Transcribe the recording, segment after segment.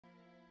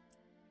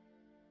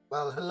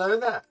Well, hello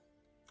there,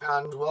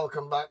 and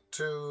welcome back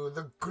to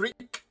the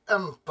Greek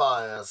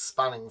Empire,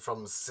 spanning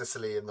from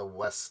Sicily in the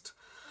west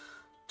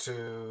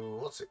to,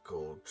 what's it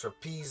called,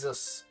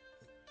 Trapezus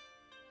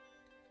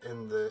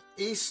in the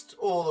east,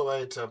 all the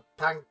way to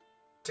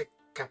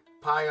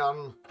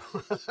Pantikapion,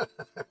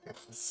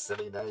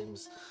 silly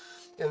names,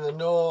 in the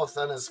north,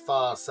 and as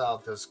far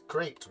south as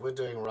Crete. We're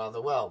doing rather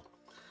well.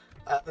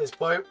 At this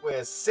point,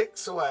 we're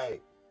 6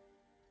 away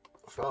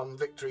from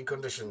victory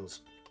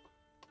conditions.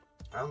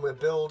 And we're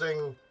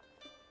building,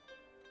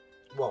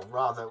 well,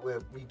 rather,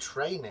 we're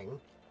retraining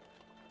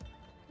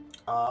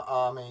our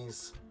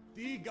armies.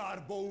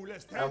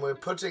 And we're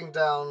putting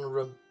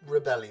down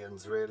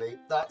rebellions, really.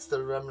 That's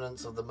the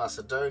remnants of the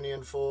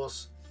Macedonian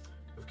force.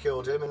 We've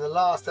killed him. In the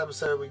last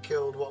episode, we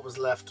killed what was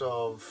left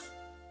of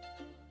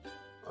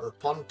the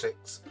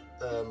Pontics,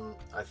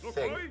 I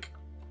think.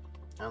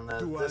 And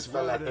then this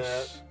fella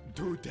here.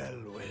 We're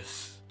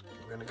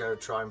going to go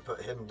try and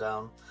put him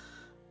down.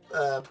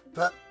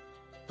 But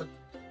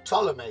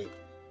Ptolemy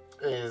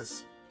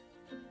is,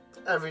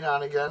 every now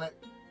and again,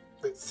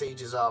 it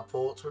sieges our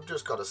ports. We've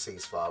just got a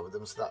ceasefire with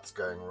them, so that's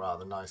going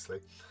rather nicely.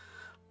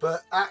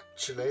 But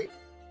actually,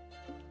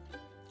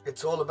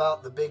 it's all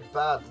about the big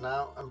bad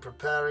now and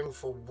preparing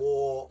for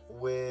war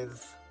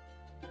with...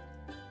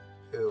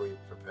 Who are we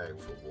preparing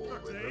for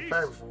war with? We're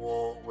preparing for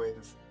war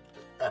with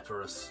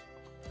Epirus.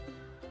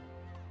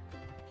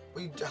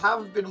 We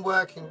have been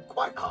working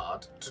quite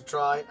hard to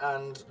try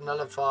and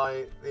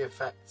nullify the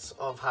effects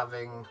of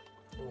having...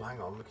 Oh,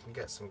 hang on, we can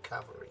get some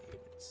cavalry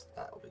units.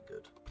 That'll be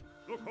good.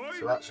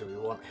 So actually,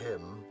 we want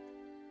him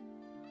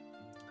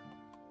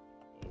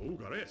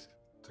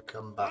to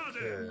come back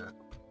here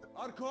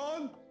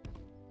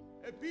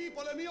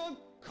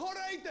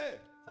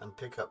and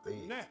pick up the...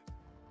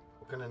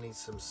 We're going to need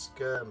some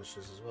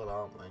skirmishers as well,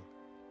 aren't we?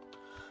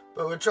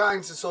 But we're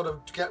trying to sort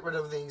of get rid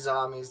of these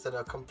armies that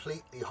are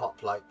completely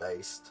hoplite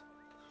based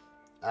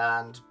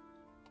and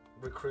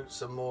recruit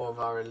some more of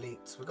our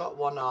elites. We've got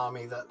one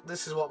army that...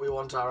 This is what we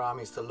want our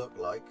armies to look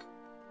like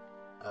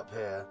up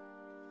here.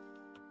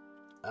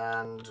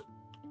 And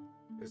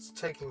it's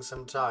taking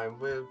some time.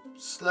 We're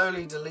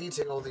slowly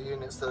deleting all the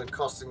units that are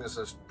costing us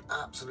an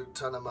absolute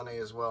ton of money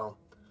as well,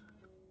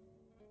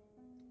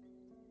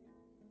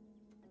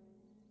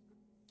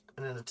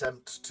 in an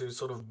attempt to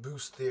sort of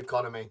boost the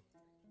economy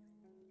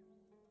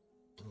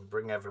and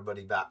bring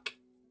everybody back.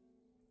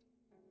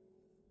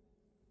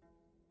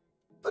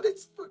 But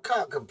we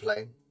can't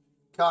complain.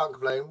 Can't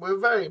complain. We're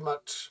very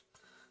much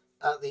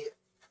at the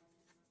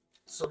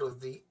sort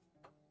of the...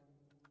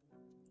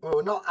 Well,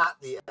 we're not at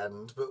the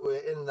end, but we're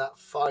in that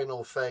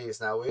final phase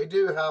now. We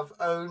do have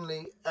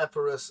only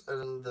Epirus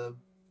and the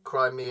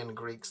Crimean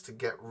Greeks to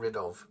get rid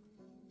of.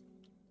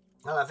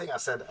 And I think I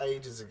said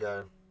ages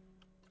ago.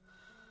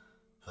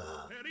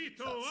 That's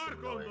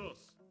annoying.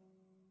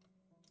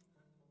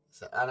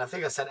 And I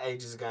think I said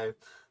ages ago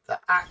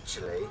that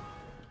actually...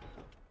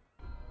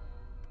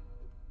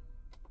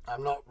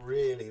 I'm not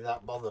really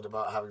that bothered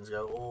about having to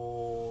go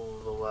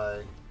all the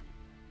way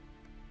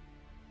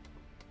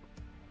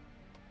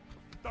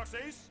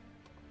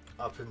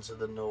up into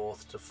the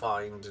north to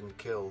find and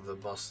kill the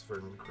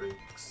Bosphorus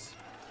Greeks.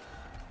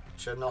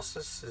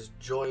 Chernosis has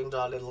joined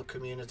our little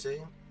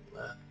community.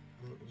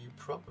 You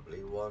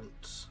probably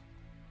want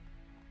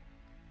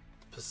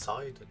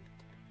Poseidon.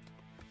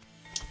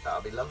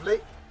 That'll be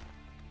lovely.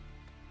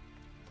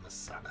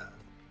 Masana.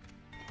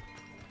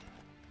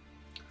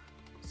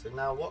 So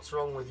now what's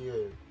wrong with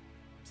you?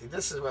 See,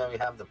 this is where we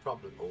have the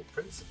problem. Oh,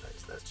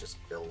 Principes, let's just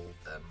build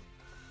them.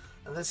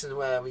 And this is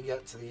where we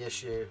get to the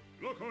issue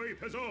of...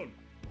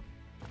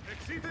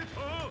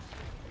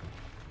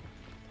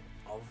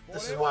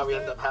 This is why we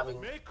end up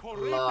having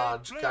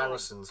large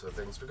garrisons for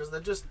things, because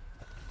they're just...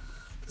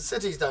 The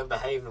cities don't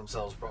behave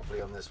themselves properly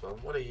on this one.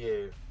 What are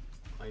you?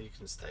 Oh, you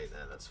can stay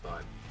there, that's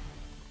fine.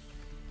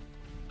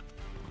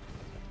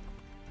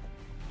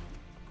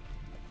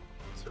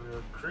 So we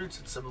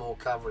recruited some more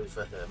cavalry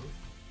for him.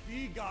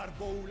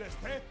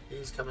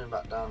 He's coming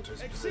back down to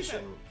his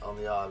position on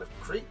the Isle of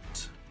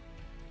Crete.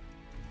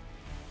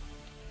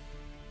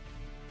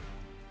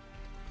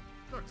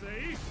 I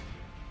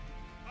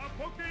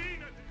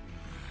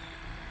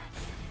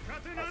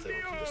think we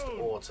can just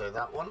auto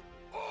that one.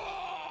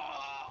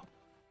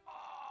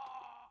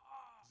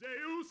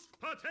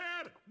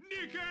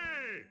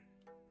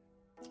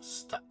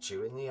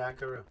 Statue in the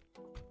Agora.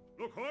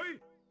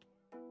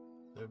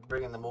 We're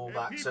bringing them all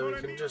back so we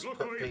can just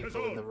put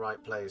people in the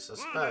right place. I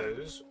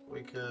suppose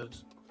we could...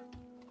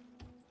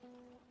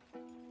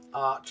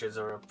 Archers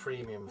are a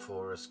premium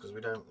for us because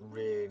we don't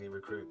really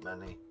recruit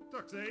many.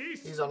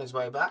 He's on his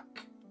way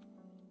back.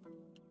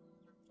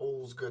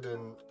 All's good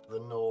in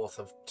the north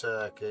of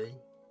Turkey.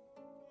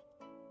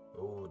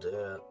 Oh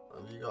dear.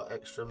 Have you got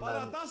extra men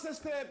on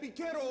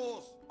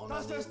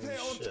any of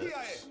these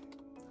ships?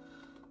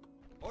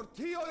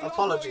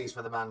 Apologies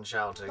for the man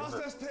shouting,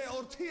 but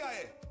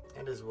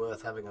it is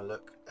worth having a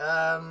look.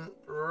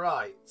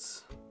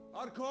 Right.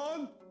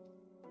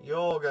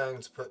 You're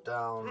going to put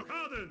down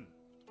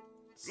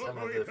some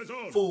of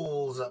the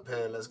fools up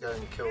here. Let's go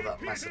and kill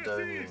that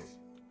Macedonian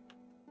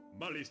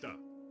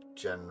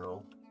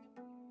general.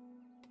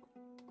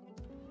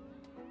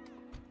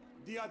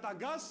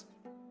 Diatagas?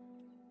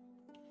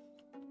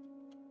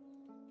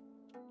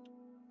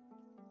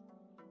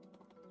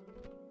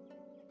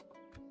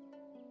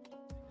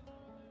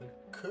 We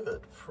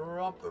could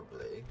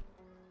probably.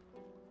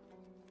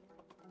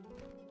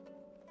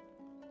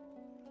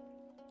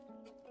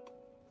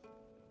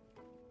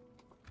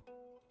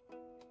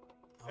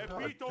 Oh,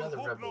 another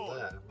rebel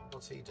there.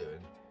 What's he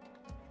doing?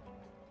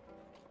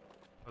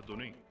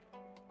 Adoni.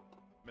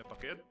 Me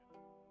paket?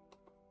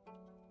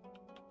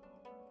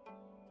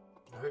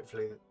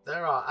 Hopefully,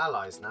 they're our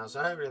allies now,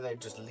 so hopefully they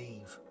just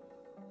leave.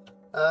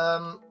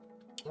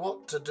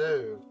 What to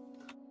do?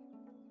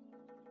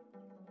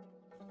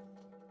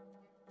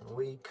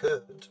 We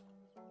could.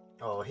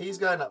 Oh, he's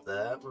going up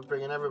there. We're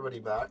bringing everybody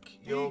back.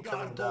 You're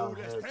coming down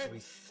here because we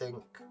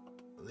think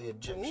the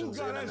Egyptians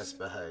are going to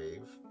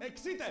misbehave.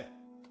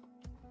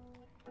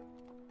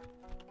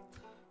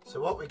 So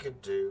what we could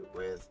do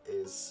with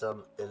is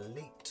some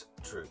elite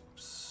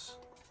troops.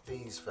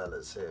 These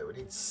fellas here. We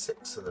need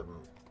 6 of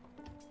them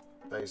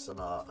based on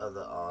our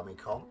other army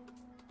comp.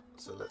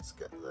 So let's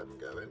get them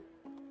going.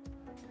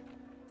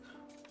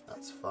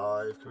 That's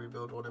 5. Can we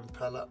build one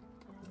impeller?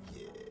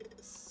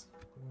 Yes.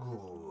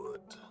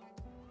 Good.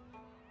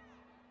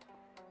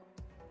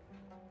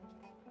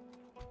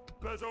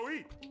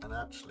 And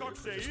actually,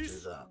 if we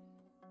just do that.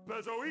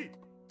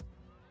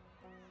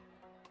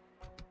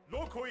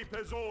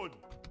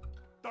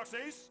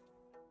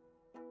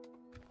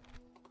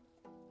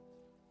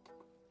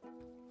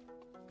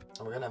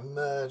 And we're going to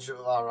merge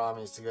our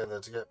armies together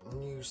to get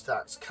new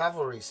stacks.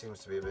 Cavalry seems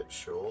to be a bit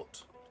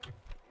short.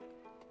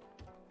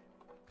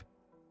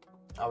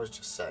 I was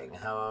just saying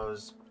how I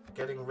was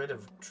getting rid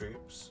of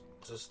troops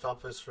to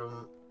stop us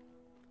from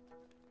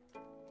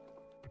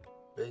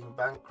being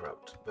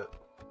bankrupt, but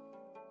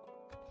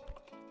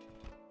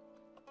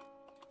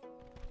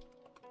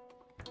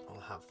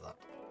I'll have that.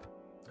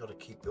 Got to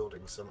keep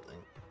building something.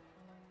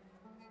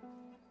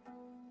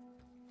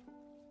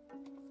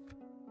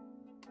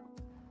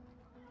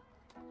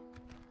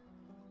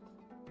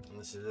 And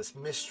this is this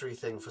mystery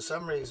thing. For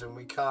some reason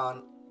we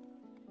can't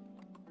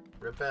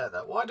repair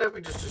that. Why don't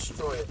we just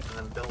destroy it and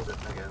then build it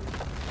again?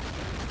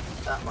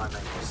 That might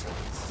make more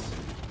sense.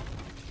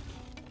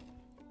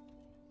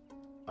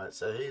 Right,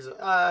 so he's...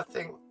 I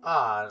think...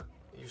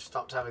 you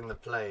stopped having the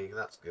plague.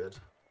 That's good.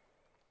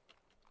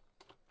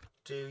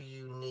 Do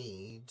you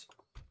need...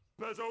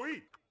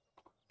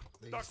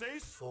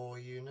 these 4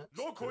 units?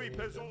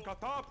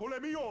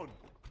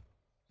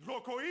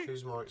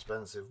 Who's more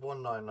expensive?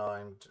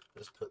 199.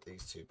 Let's put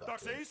these 2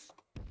 back in.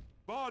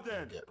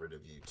 And get rid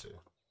of you 2.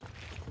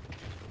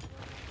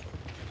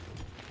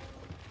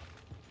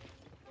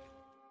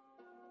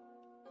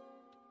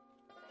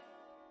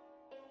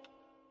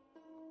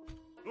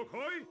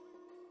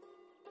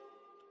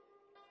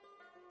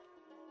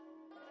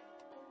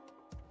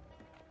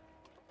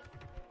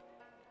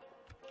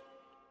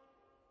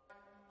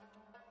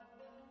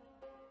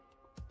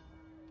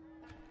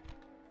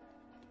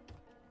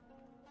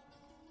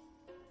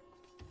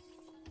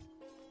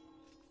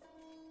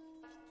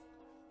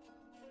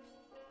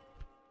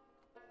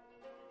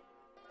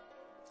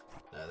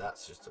 No,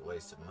 that's just a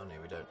waste of money.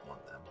 We don't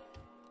want them.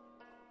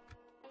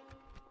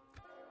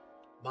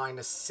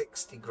 Minus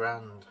 60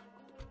 grand.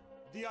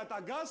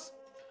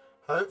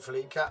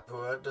 Hopefully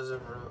Capua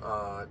doesn't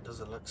it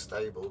doesn't look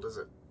stable, does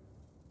it?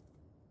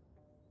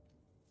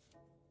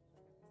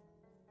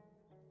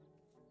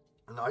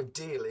 And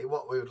ideally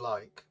what we would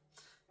like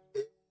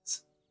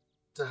is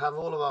to have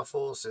all of our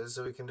forces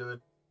so we can do a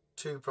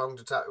 2-pronged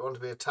attack. We want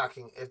to be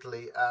attacking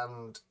Italy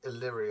and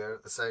Illyria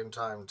at the same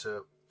time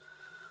to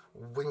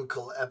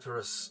winkle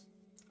Epirus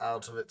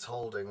out of its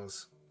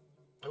holdings.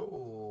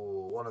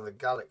 Oh, one of the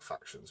Gallic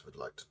factions would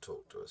like to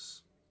talk to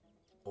us.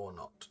 Or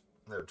not.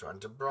 They were trying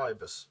to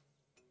bribe us.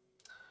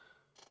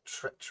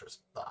 Treacherous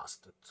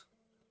bastards.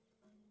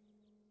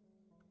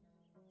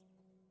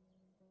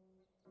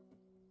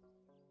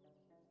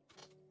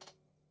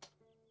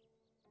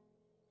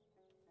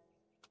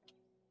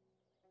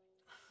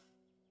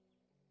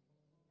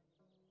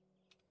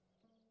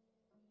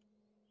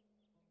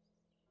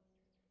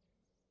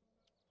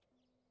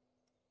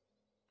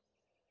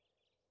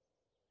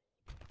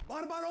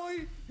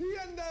 Barbaroi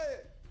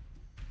hiende!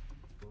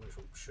 We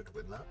should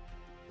win that.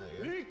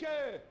 There you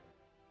go.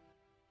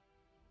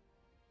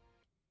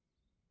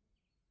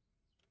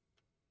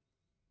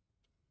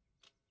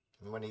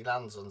 And when he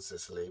lands on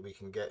Sicily, we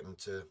can get him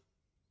to...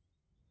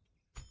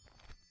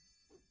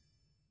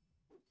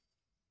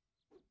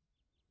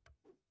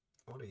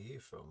 What are you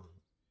from?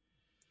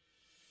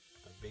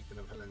 A beacon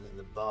of Helen in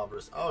the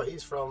Barbarous... Oh,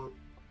 he's from...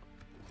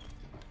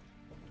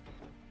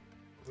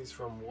 He's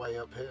from way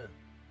up here.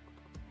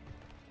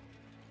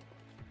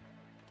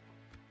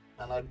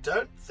 And I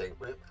don't think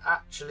we've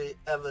actually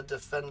ever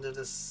defended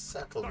a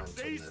settlement on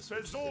this, which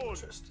is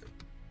interesting.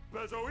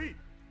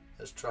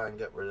 Let's try and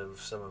get rid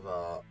of some of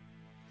our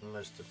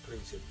Most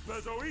depleted.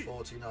 Vazoui.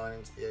 49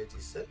 into the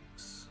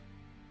 86.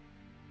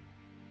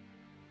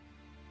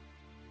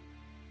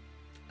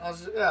 I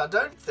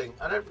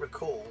don't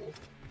recall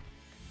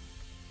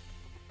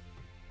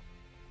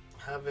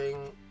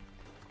having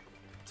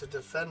to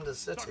defend a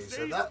city,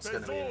 so that's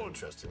going to be an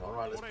interesting one.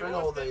 Right, let's bring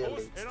all the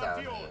elites down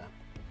here.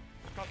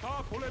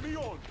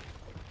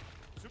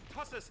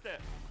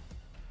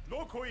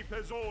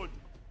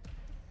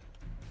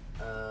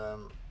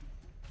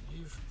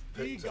 You've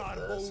picked up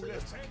there, so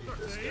let's keep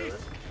this going.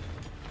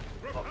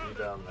 Pop you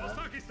down there.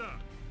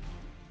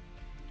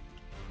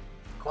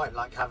 Quite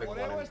like having one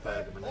in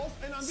Pergamon.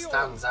 It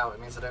stands out, it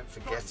means I don't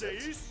forget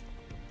it.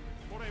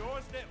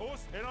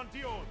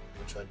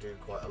 Which I do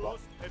quite a lot.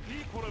 And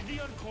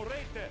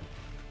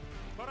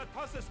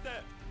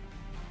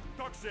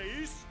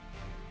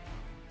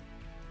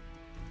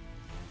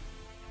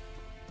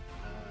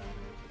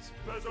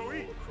it's all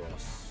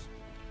across.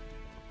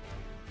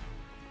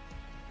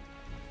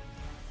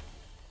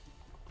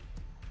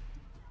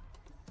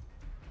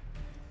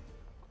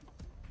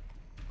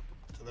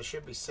 So there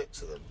should be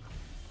 6 of them.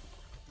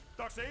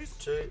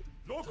 2,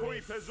 3,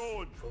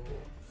 4, 5.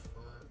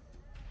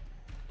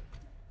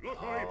 Oh,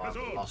 I've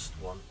lost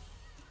one.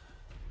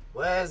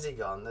 Where's he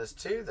gone? There's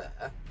 2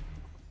 there.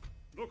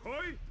 Merge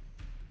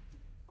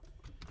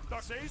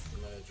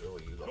all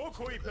you lot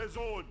together.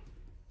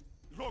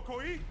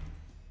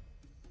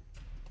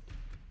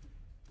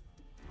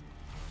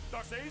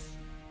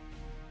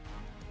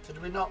 Did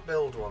we not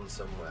build one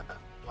somewhere?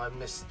 I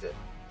missed it.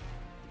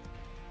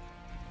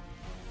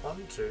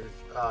 1, 2.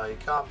 Oh, you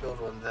can't build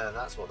one there.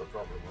 That's what the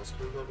problem was.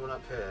 Can we build one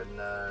up here?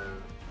 No.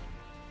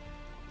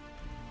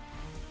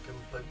 Can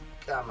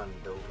Pergamon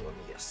build one?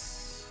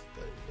 Yes.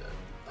 There you go.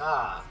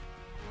 Ah!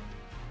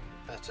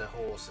 Better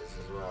horses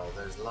as well.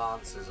 Those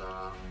lances are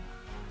our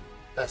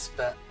best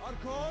bet.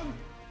 Archon!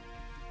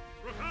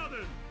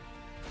 Rokaden!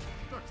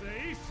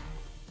 Taxeis!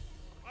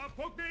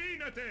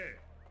 Apogneinate!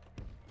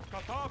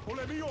 Kata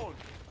polemion!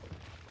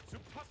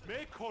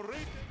 Me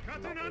correct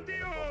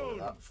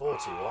catenantion!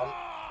 41.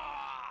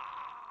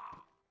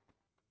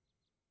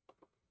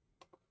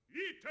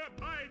 Ite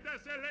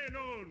paides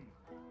elenon!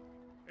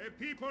 E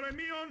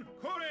pipolemion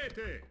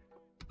correte!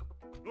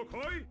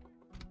 Lokoi!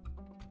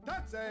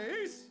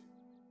 Tatseis!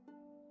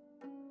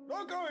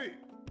 Rokoi!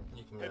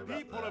 You can E go back there.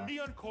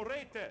 pipolemion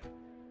correte!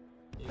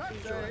 You can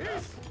join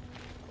that.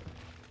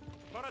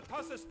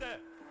 Parataseste!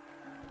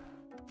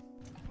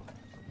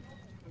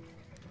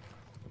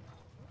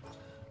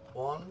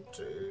 1,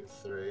 2,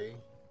 3,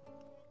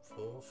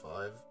 4,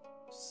 5,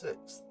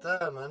 6.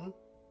 Thurman,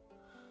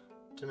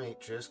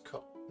 Demetrius,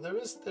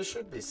 there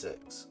should be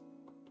 6.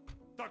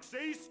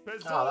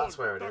 Oh, that's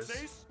where it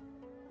is.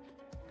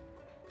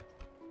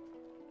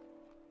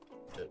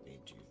 Don't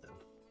need you then.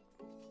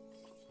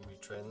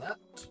 Retrain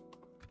that.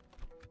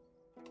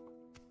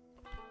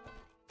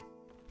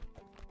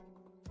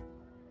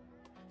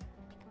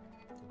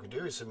 We could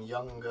do with some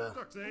younger.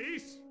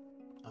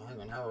 Oh,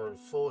 hang on, how are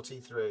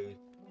 43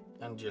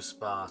 and you're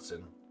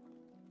Spartan.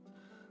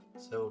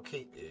 So we'll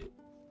keep you.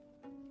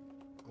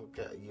 We'll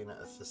get a unit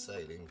of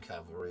Thessalian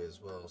cavalry as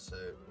well, so.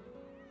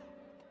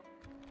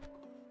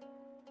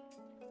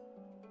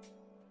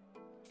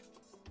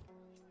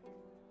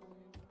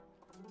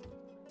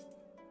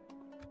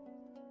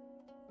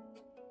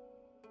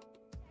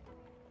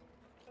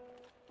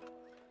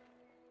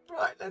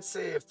 Right, let's see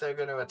if they're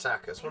going to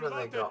attack us. What have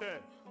they got?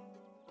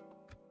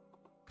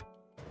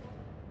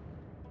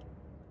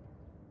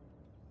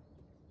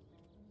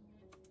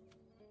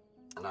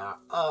 And our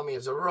army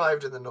has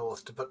arrived in the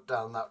north to put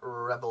down that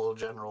rebel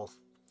general.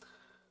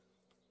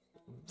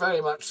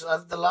 Very much,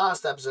 the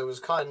last episode was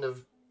kind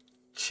of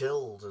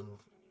chilled and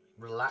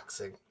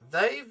relaxing.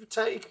 They've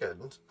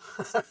taken...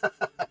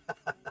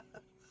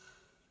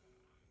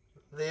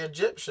 The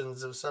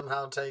Egyptians have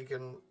somehow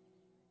taken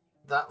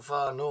that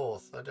far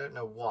north. I don't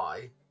know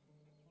why.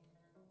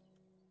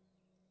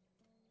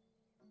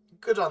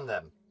 Good on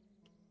them.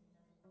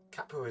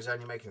 Capo is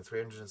only making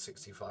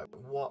 365.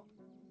 What?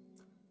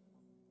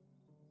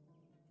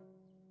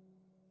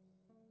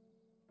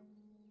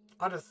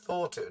 I'd have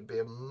thought it would be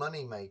a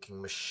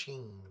money-making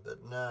machine,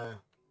 but no.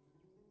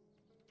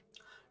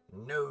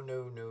 No,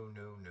 no, no,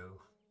 no, no.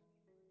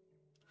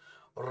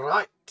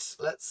 Right,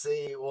 let's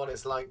see what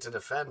it's like to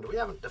defend. We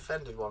haven't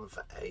defended one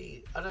for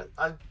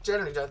I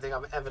generally don't think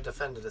I've ever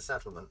defended a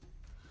settlement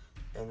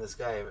in this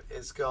game.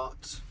 It's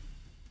got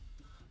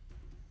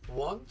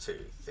 1,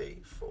 2,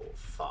 3, 4,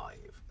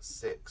 5,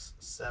 6,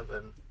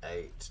 7,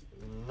 8,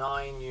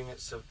 9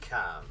 units of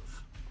cav.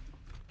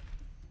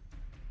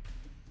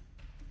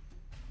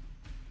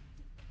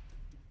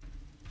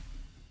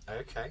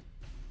 Okay.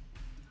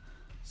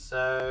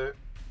 So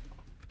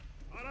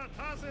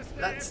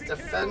let's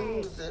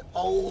defend the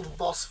old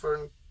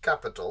Bosphorus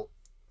capital.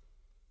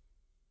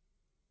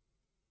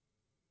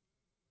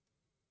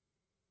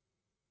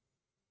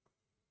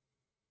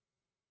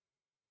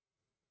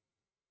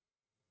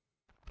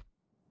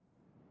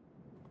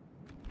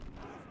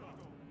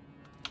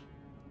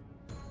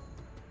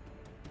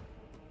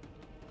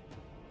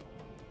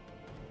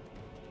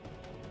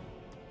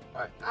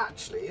 Right,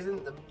 actually,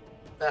 isn't the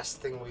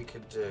best thing we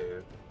could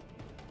do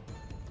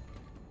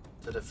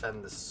to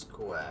defend the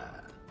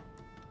square?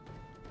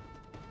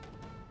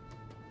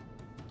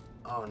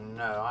 Oh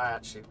no,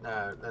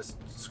 no, let's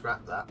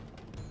scrap that.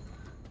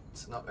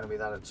 It's not going to be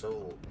that at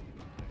all.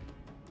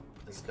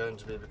 It's going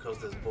to be because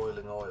there's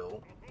boiling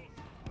oil.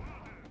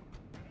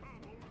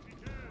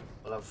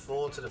 We'll have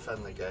 4 to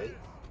defend the gate.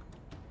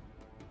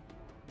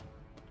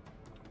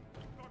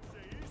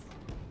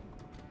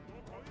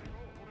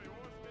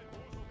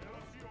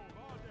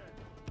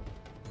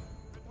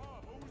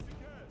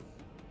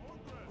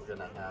 We're going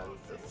to have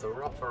the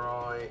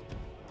Theroporoi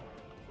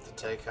to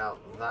take out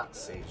that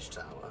siege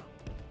tower.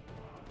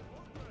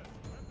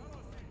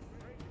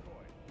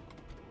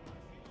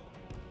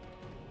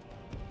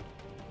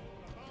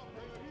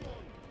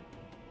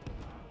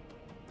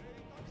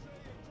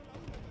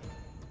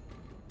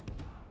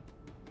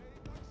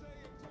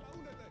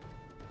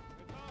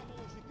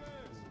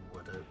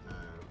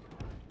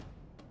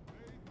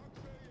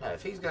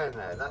 If he's going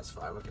there, that's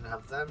fine. We can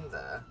have them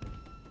there.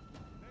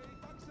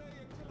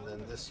 And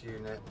then this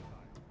unit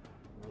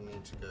will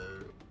need to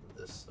go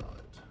this side.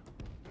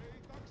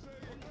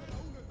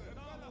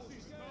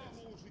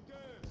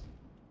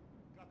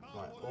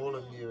 Right, all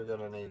of you are going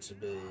to need to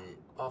be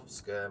off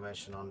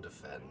skirmish and on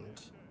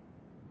defend.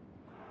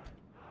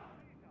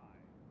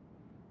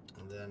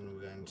 And then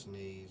we're going to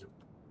need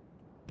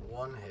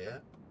 1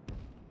 here.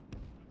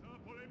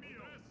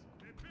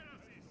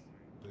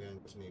 We're going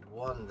to need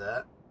 1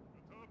 there.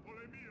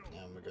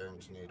 And we're going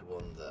to need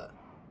 1 there.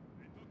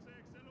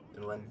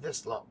 And when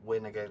this lot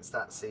win against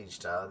that siege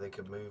tower, they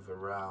can move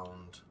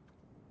around.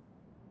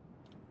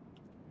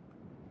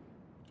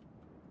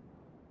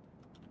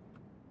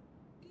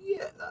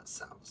 Yeah, that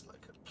sounds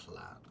like a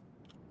plan.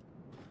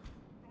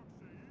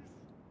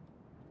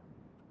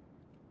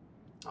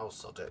 Oh,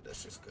 sod it,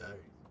 let's just go.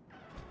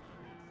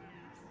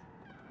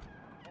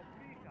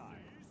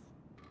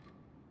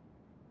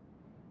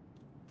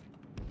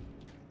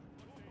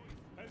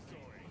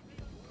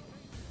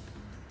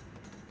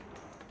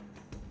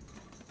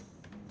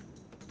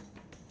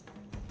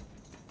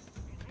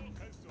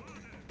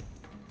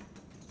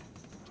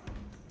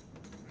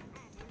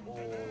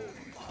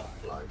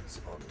 Hoplites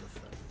on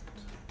defend.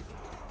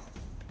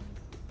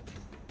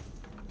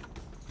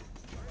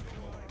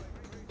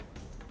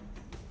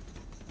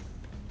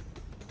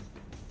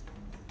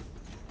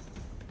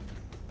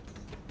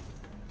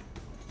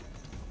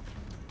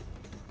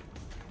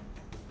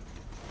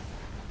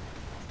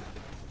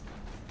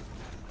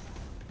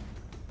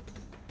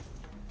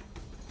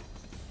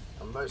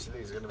 And most of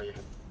these are going to be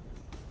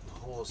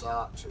horse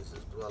archers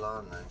as well,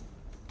 aren't they?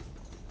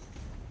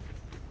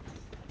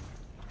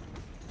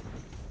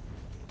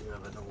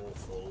 An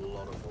awful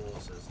lot of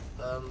horses.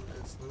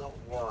 It's not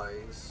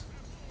wise.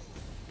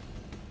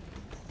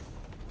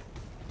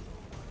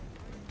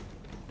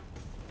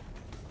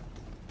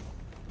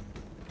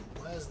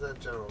 Where's their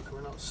general? Can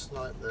we not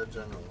snipe their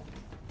general?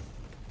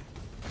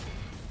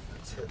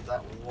 Let's hit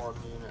that 1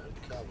 unit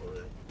of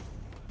cavalry.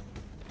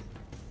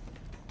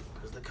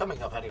 Because they're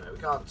coming up anyway, we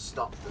can't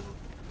stop them.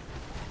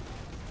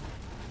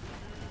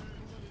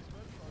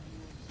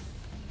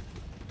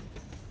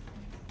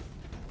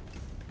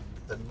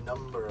 The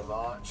number of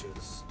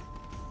archers.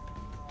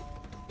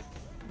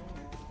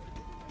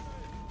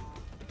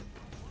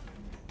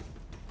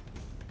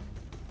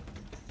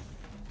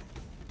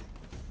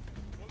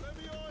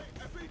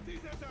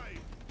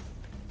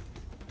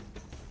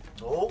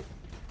 Oh,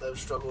 they've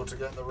struggled to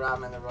get the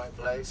ram in the right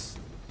place.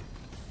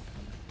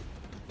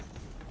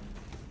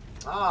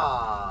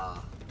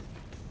 Ah!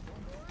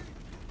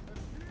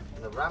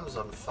 And the ram's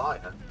on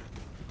fire.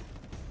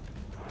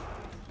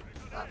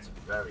 That's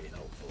very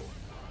helpful.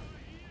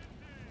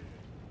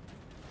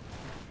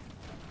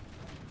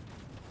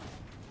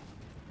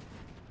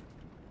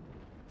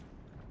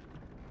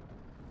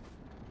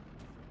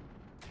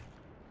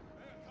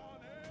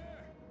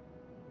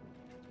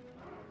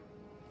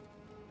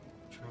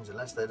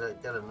 Unless they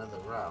don't get another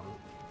ram.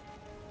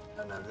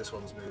 Oh no, this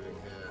one's moving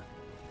here.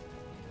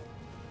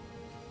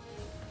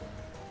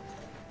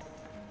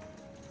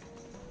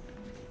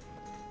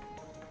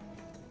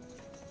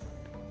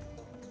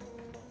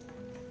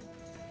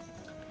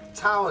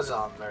 Towers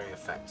aren't very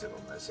effective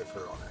on this, if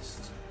we're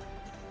honest.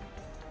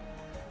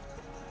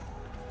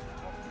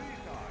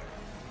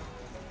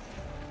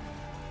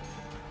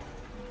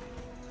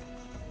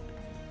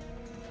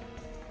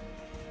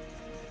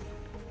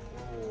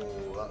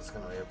 That's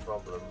going to be a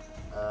problem.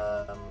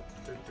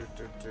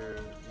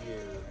 You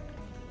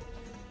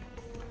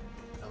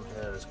come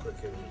here as quick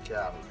as you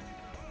can.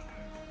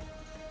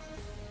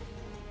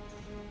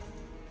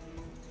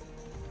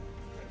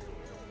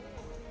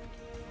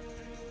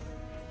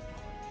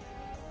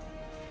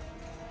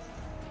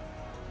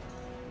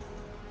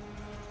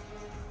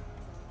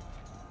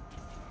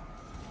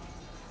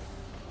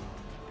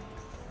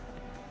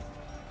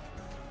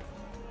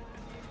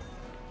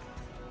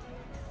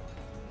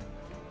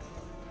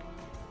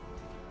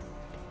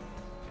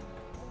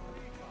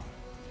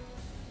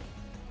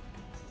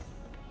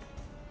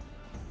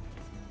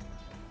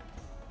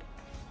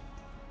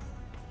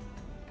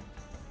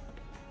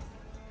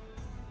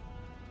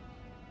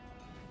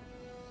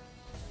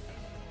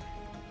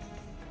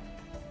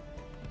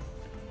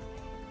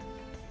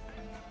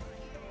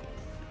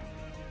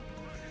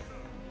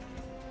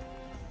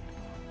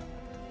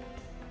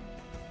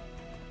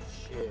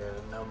 sheer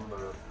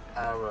number of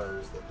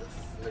arrows that they're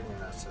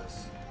flinging at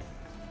us.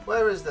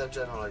 Where is their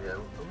general again?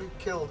 Have we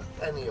killed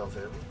any of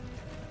him?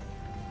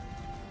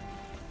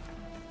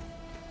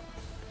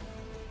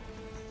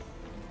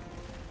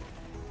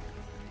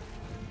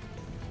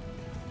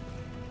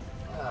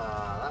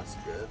 Ah, that's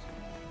good.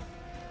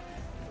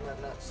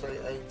 Let's say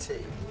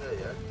 18. There you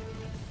go.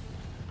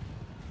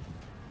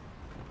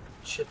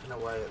 Chipping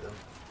away at them.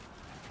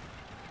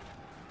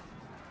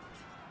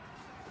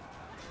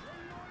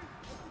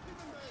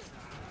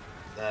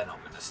 They're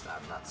not going to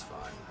stand, that's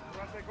fine.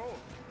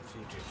 If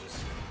you do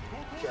just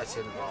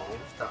get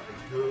involved, that'd be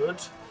good.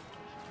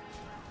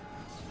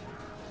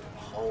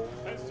 Hold.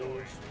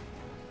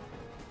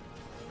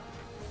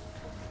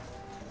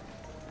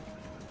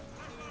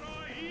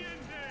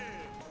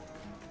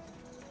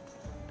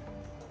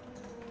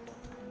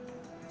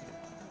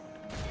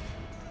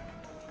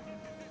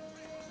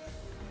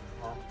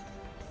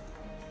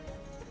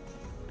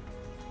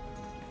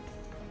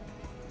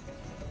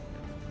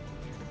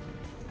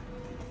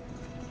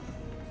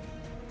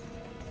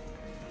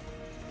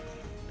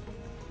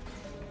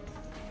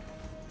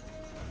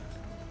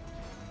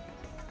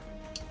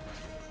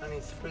 Only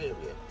 3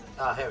 of you.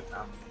 Ah, here we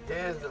go.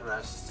 Here's the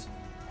rest.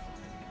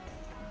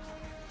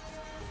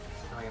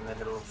 Going in their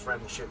little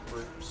friendship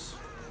groups.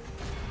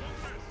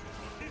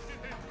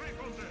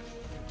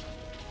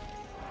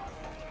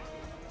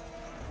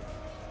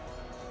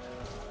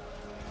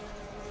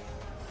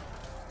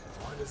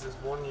 Why does this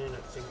one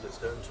unit think it's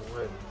going to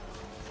win?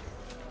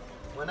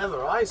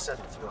 Whenever I send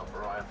Europa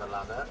up the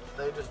ladder,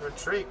 they just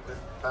retreat with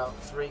about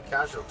 3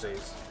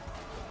 casualties.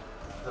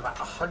 With about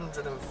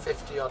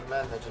 150 odd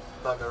men, they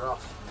just bugger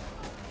off.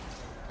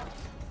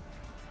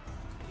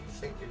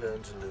 You think you're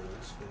going to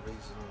lose for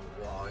reason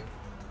why?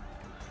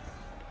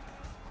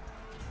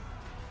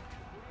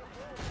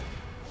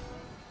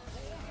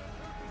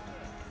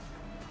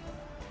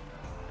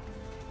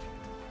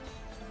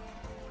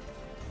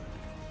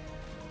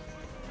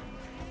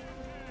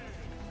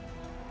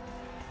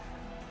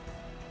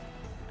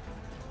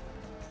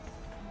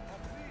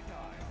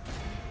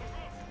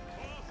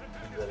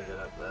 You better get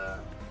up there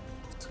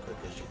as quick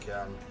as you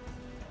can.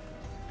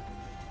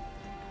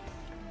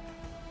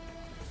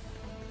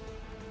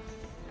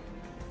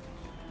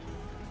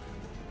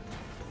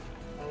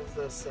 How's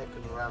their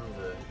second ram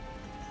doing?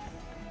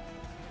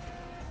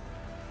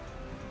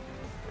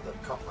 Well,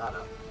 they've cocked that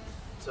up.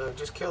 So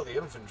just kill the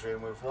infantry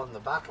and we've won the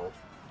battle,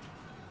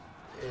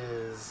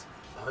 is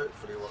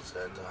hopefully what's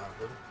going to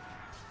happen.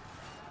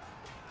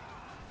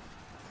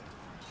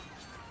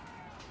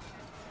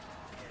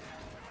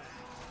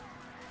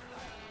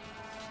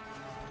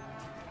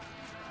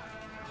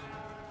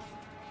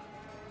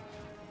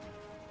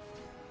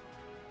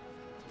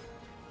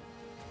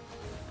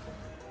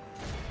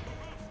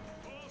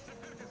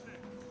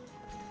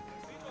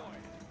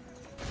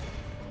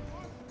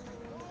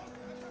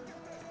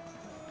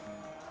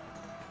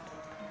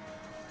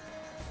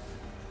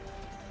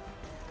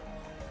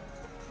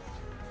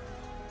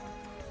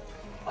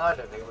 I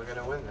don't think we're going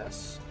to win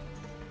this.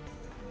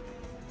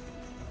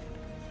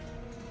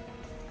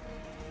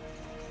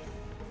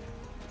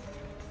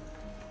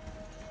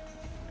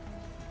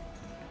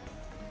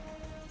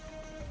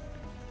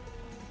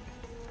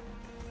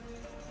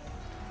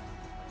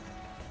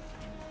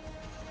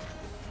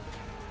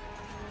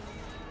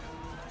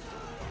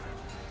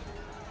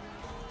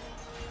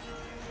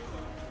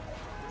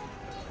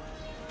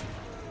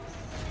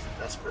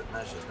 Desperate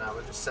measures now,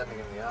 we're just sending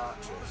in the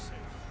archers.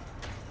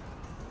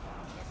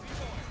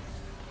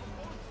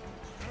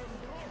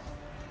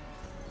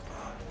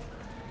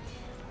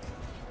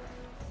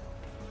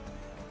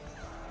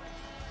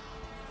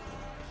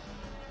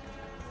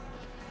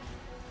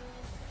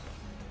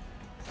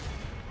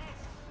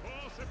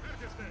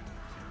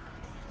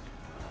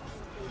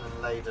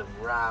 Even laid a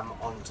ram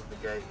onto the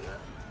gate yet.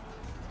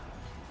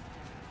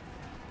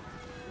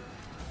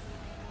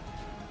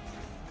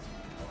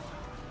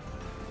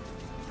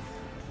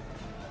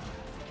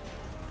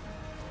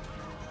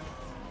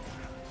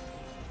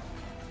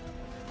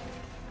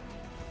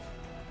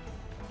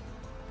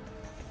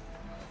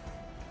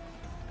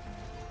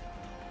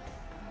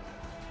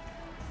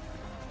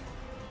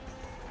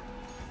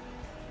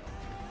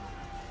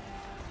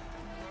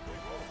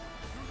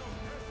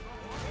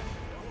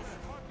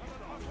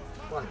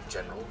 Come on,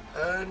 General,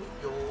 earn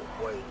your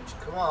wage.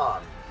 Come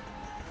on.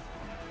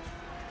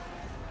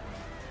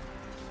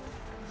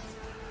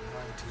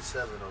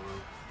 97 of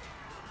them.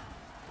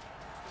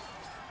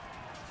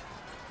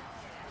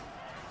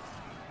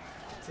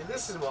 See,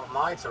 this is what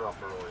my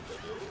Theroporoi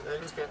do. They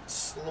just get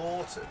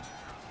slaughtered.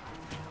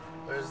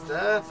 Whereas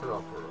their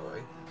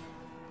Theroporoi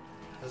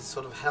has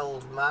sort of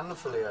held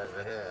manfully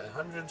over here.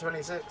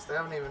 126, they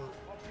haven't even...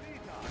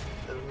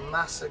 They've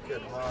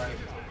massacred my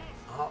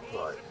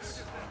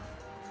hoplites.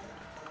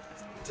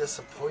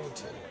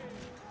 Disappointing.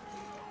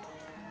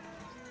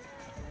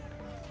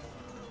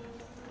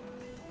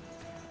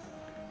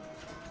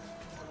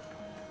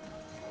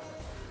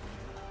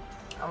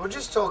 And we're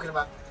just talking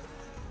about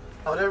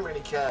I don't really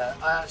care.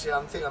 I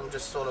think I'm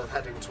just sort of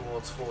heading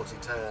towards 40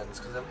 turns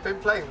because I've been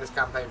playing this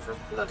campaign for a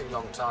bloody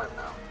long time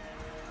now.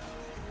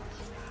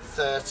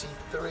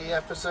 33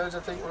 episodes I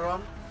think we're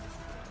on.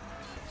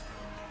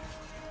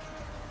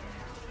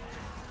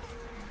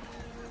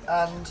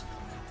 And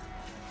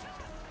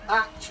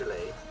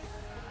actually,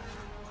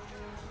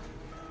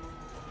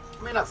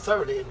 I mean, I've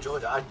thoroughly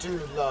enjoyed it. I do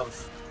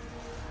love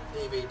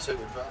EB2,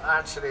 but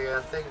actually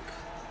I think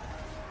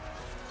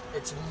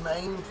its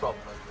main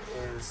problem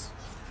is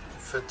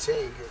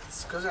fatigue.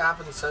 It's because it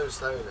happens so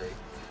slowly,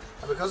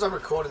 and because I'm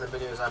recording the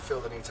videos I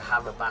feel the need to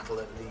have a battle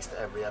at least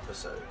every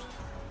episode.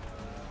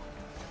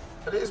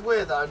 But it is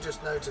weird that I've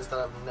just noticed that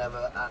I've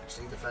never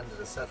actually defended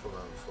a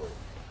settlement before.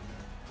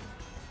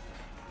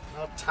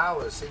 Our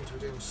towers seem to be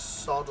doing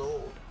sod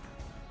all.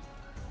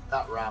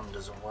 That ram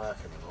doesn't work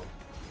anymore.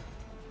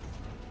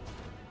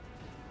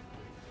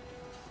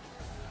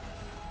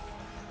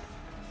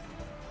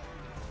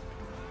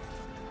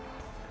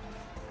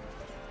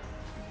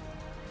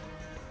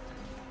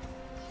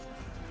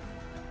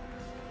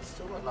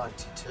 Still got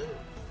 92.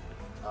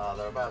 Ah,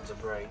 they're about to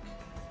break.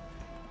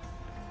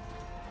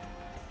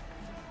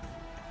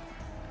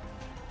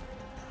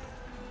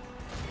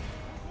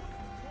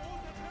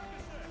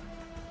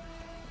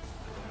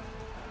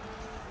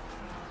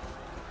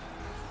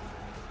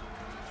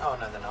 Oh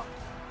no, they're not.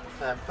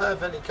 They're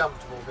perfectly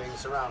comfortable being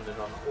surrounded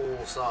on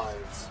all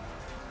sides.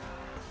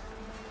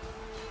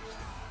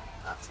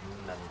 That's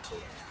mental.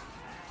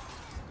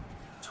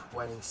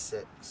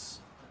 26.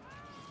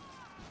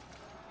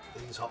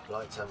 These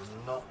hoplites have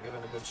not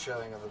given a good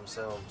showing of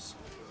themselves.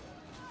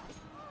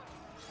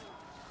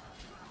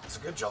 It's a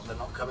good job they're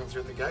not coming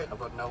through the gate. I've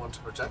got no one to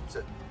protect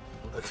it.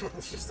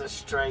 It's just a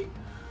straight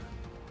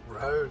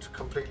road,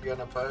 completely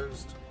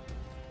unopposed.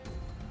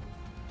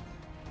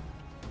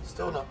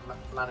 Still not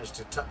managed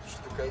to touch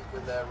the gate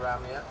with their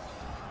ram yet.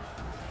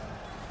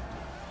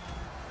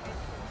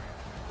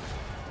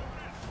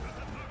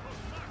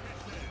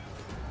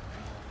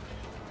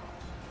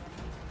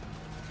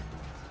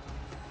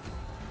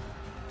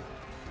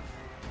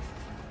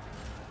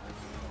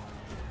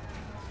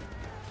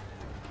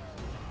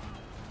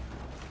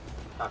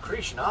 Our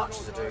Cretan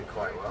archers are doing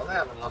quite well. They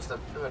haven't lost. They've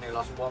only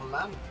lost one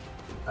man.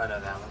 Oh no,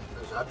 they haven't.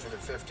 There's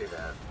 150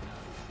 there.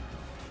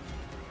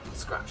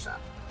 Scratch that.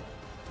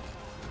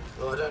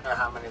 Well, I don't know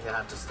how many they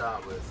had to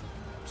start with.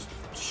 Just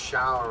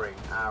showering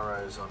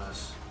arrows on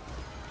us.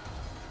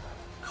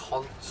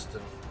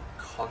 Constant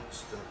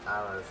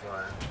arrow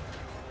fire.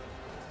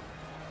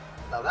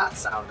 Now that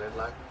sounded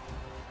like...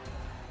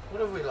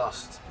 What have we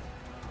lost?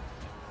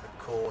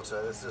 A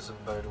quarter. This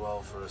doesn't bode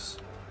well for us.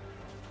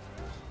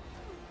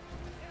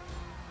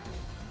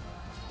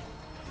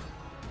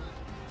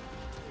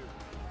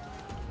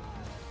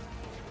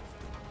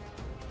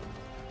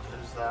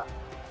 Who's that?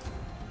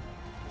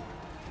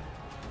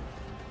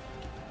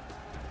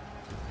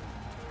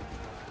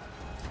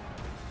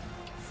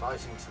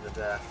 Fighting to the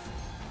death.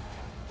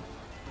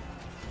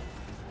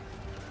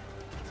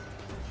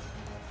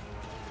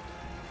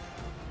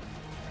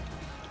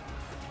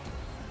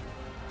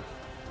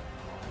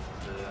 Oh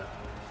dear.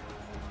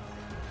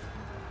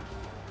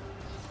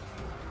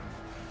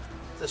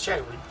 It's a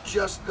shame we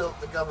just built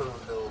the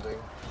government building,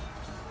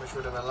 which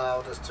would have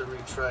allowed us to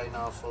retrain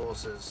our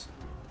forces.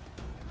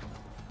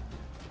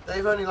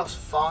 They've only lost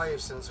 5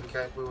 since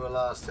we were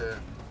last here.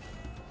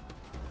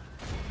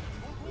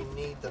 We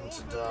need them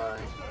to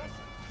die.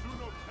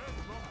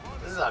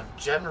 This is our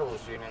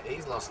general's unit.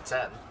 He's lost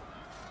 10.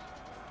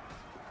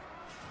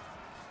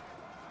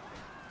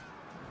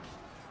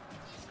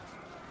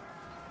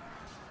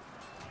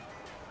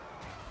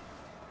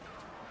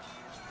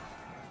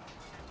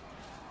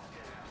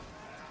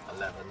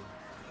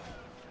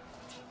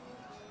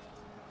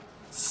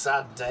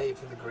 Sad day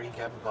for the Greek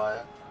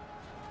Empire.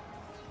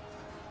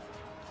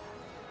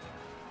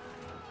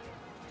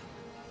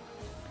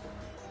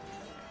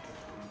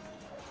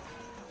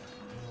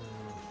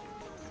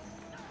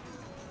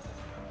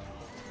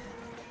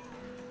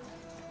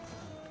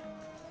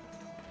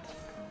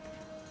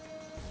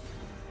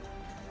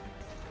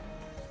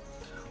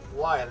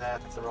 Why are their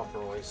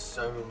Theroporos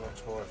so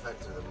much more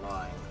effective than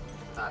mine?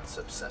 That's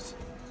upsetting.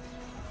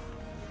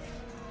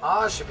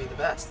 Ours should be the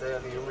best. They are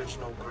the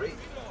original Greek.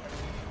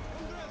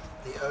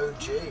 The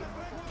OG.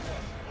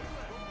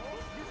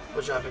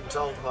 Which I've been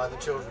told by the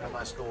children at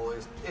my school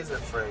is a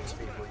phrase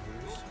people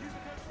use.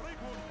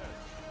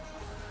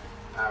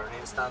 Apparently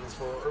it stands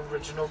for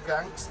original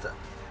gangster.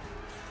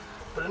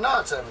 But in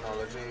our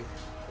terminology,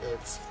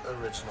 it's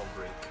original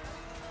Greek.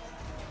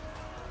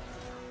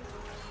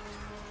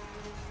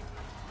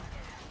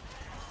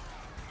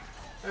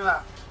 Look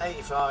at that,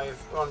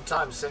 85, we're on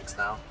time 6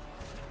 now.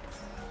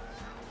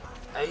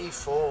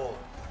 84,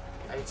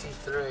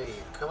 83,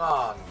 come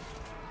on.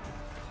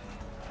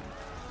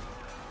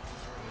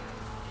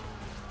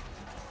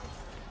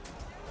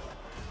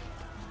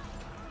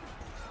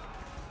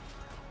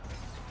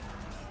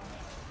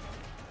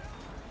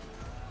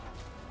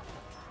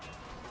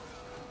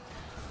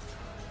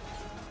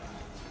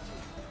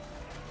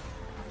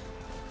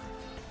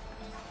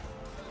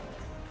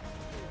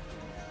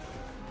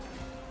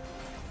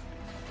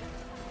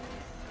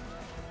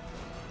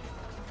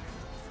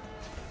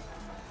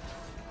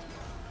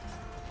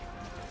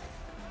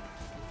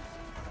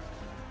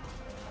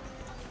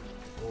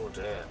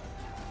 dear.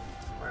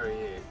 Where are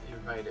you?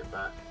 You've made it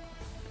back.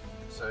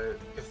 So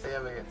if they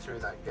ever get through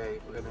that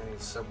gate, we're going to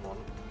need someone,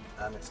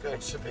 and it's going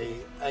to be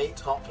 8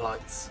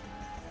 hoplites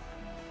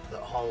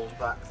that hold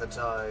back the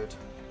tide.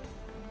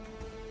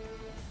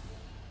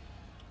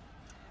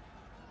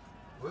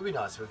 It would be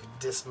nice if we could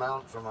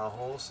dismount from our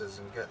horses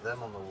and get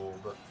them on the wall,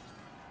 but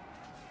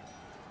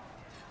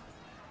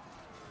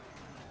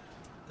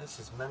this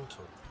is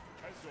mental.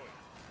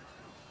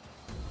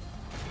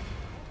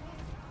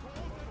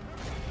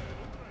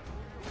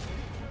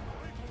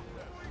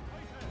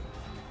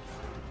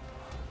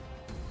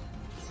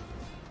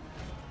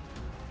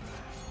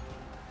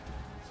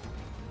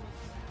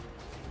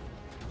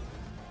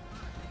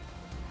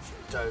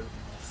 Don't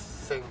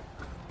think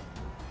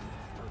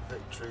of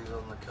victories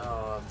on the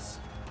cards.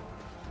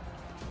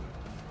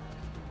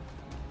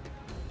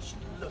 Just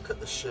look at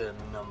the sheer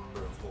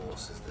number of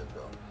horses they've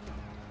got.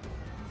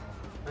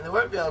 I mean, they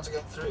won't be able to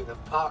get through.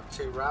 They've parked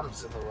 2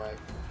 rams in the way.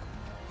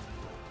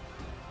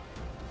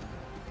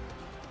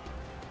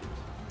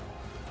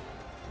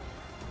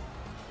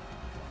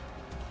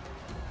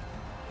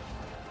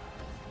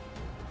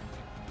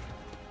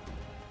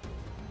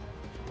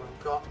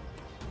 We've got...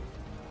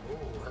 Oh,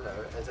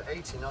 hello. There's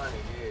 89 of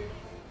you.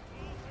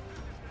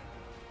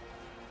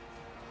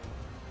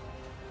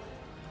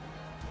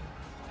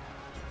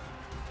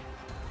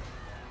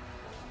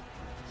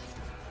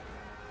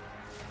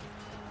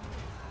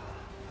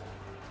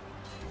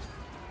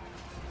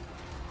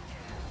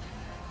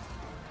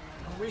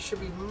 We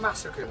should be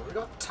massacring them. We've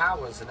got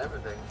towers and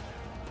everything.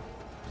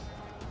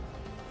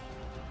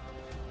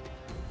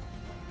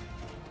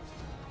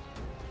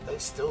 They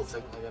still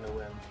think they're going to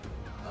win.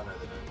 Oh no,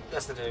 they don't.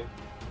 Yes, they do.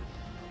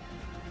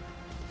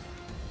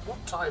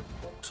 What type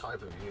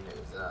of unit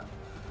is that?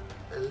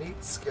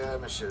 Elite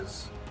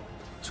skirmishers.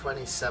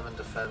 27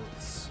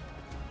 defense.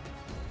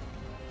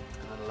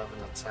 And 11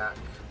 attack.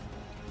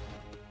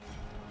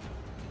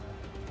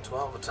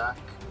 12 attack.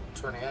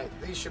 28.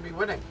 These should be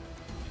winning.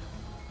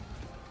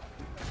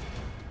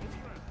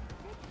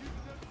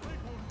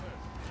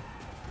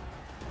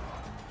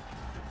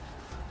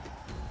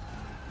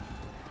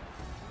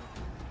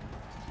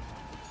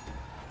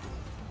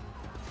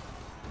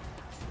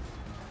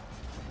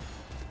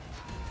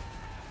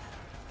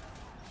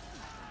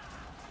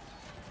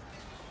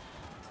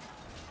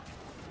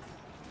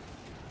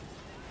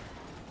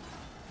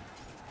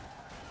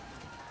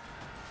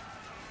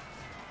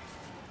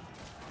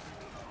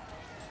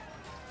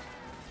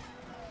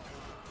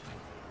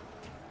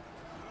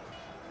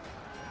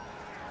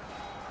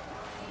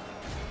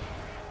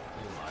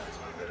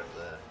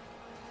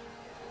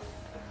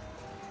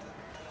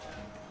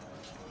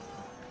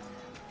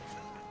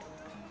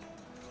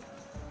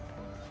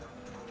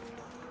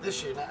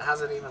 This unit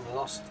hasn't even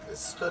lost. It's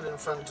stood in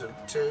front of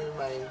 2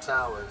 main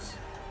towers.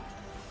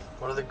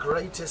 One of the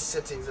greatest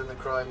cities in the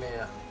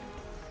Crimea.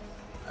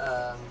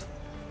 And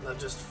they're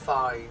just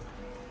fine.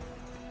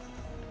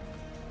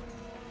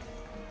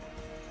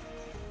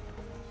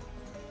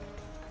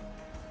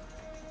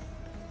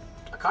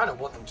 I kind of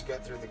want them to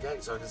get through the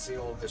gate so I can see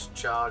all this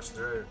charge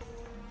through.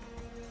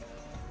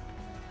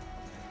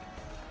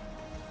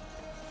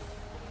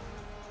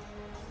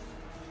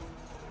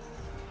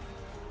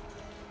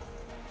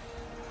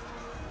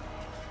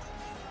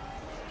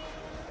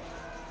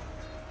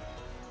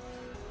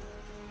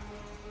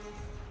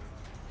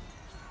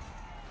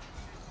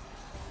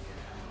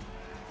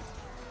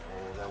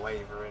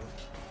 Wavering.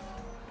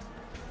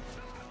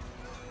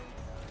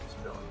 Let's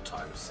put it on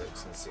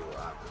 ×6 and see what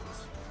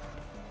happens.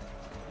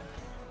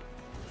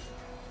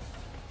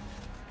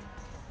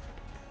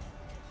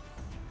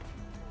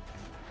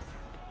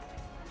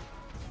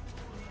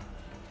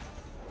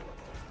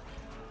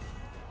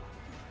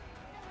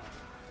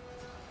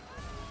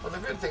 Well, the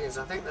good thing is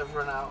I think they've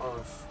run out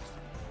of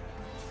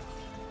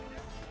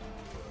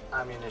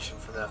ammunition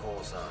for their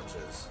horse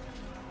archers.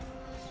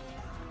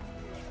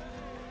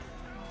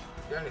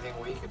 The only thing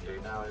we can do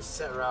now is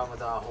sit around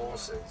with our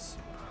horses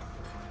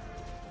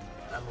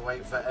and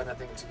wait for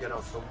anything to get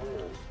off the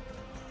wall.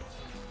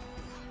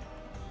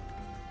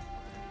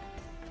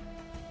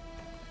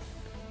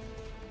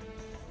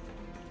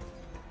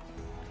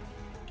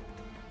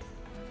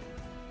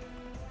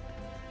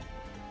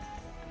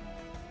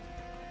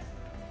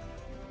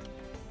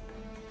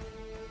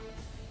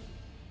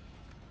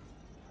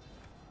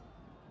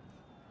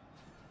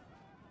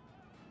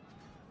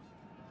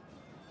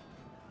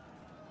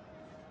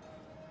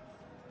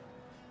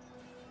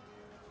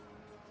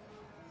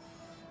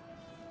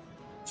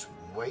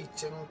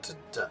 Waiting to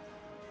die.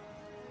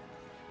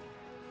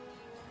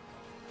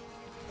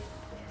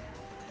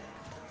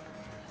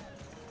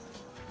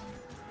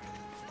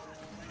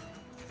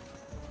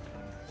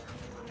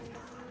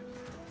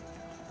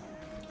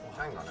 Well,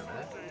 hang on a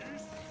minute.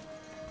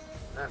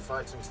 They're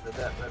fighting to the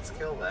death. Let's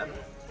kill them.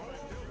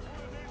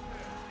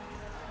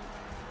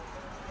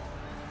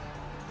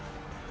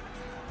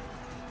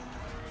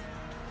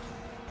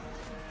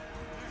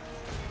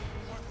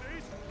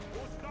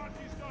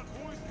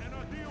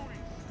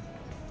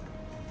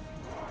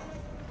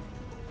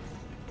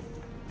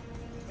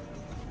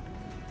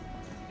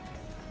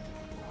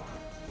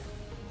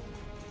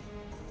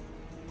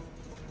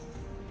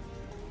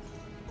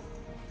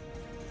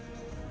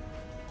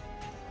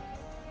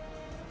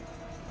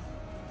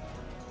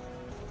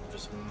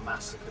 just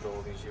massacred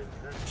all these units.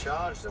 Don't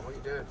charge them, what are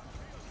you doing?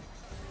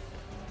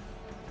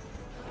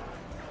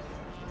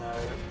 No,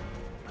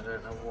 I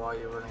don't know why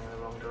you're running in the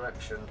wrong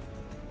direction.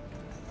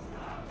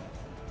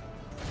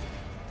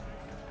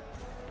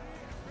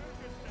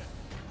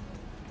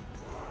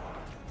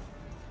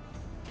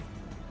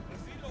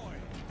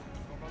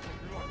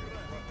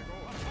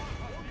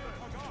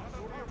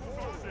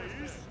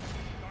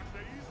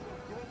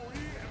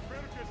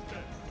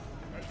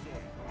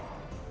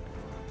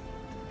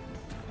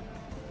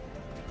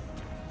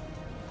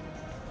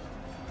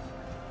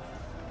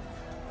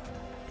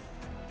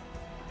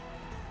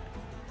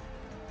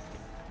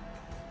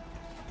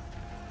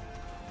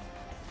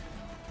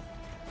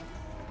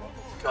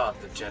 God,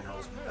 the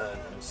general's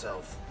earned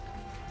himself.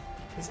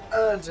 He's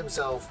earned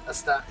himself a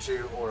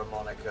statue or a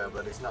moniker,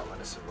 but he's not going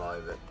to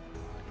survive it.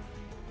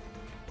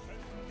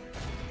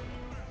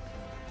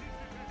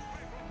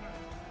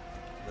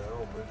 They're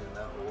all moving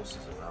their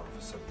horses around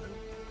for something.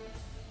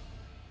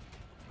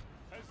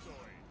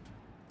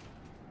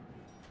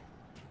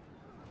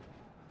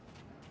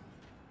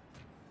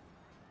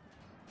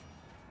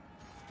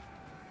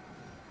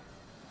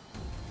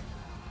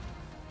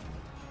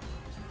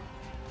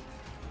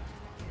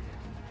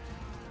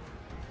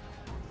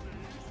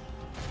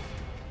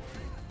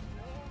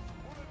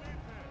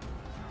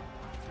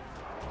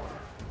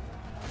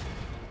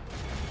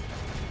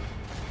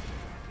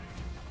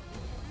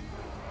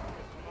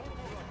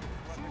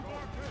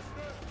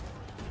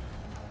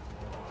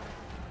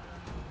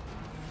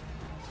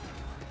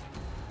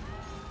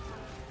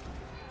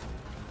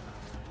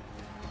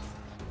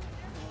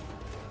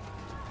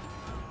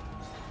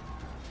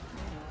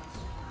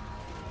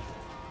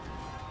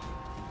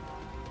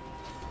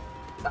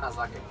 Sounds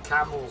like a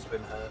camel's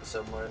been hurt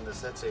somewhere in the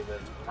city.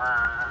 That's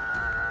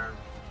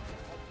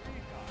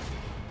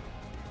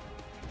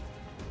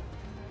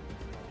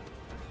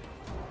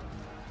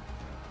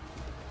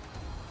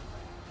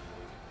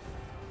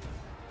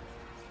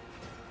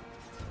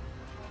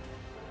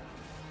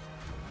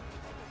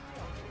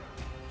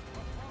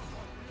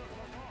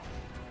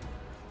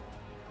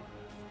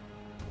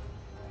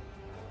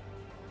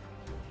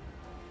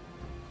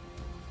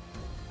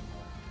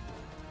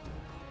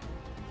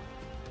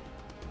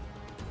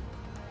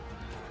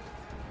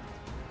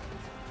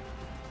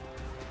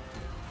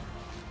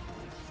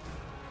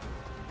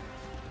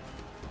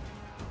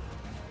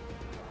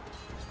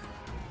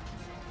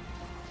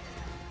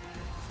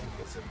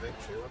a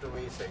victory. What do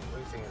we think?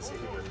 We think it's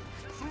even.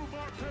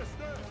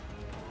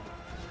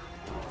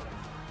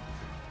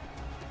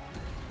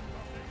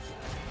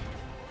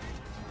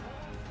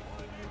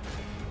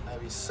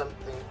 Maybe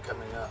something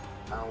coming up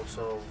out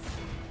of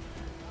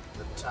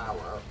the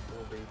tower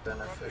will be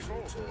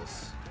beneficial to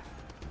us.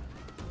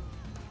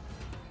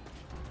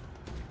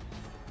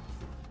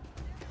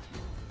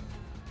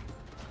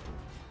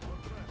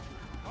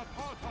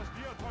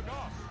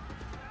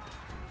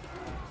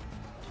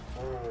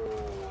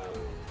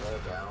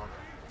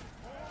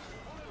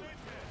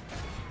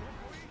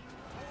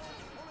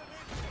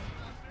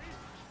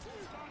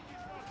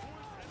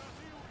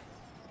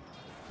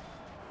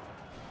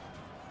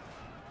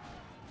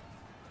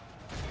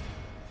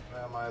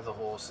 My other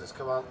horses,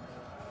 come on. We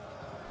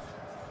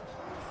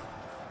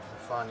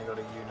finally got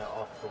a unit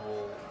off the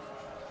wall.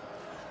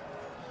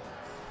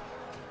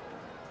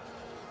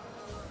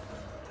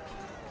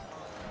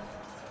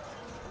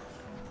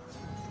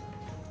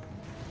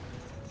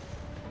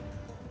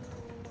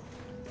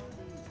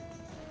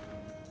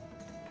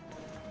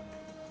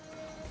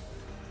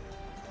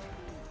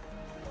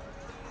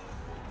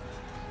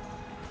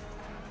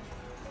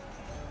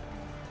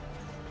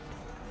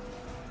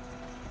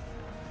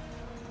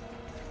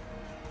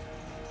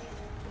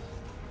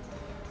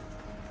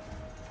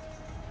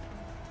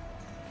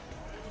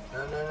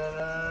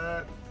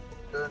 No.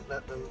 Don't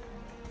let them.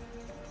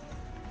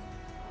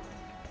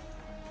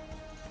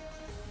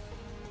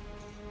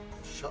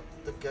 Shut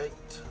the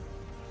gate.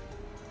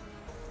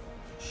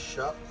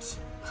 Shut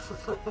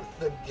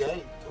the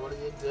gate. What are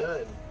you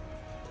doing?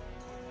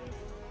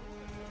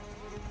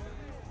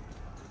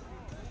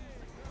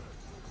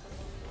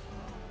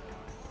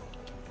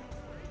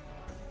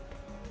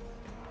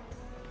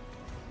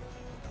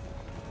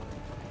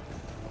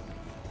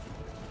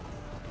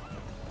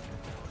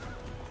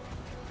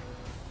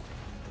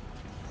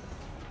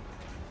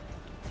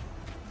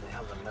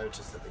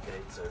 Notice that the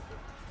gate's open.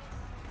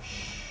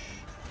 Shh.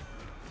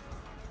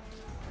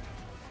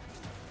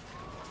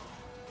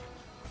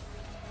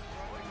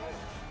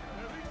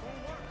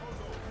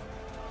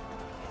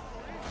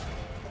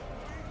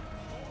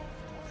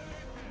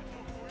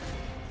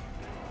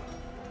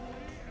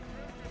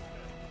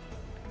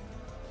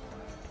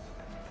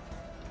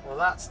 Well,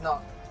 that's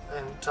not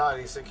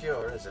entirely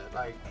secure, is it?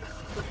 Like,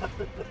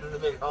 there's a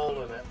big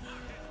hole in it.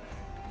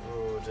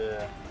 Oh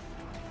dear.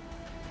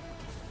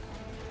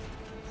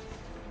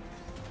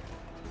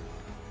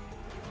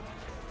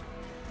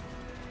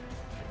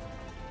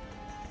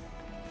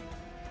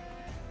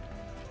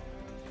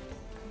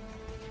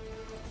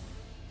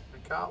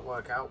 Can't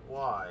work out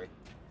why.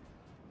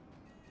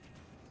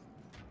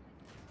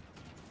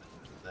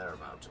 they're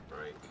about to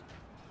break.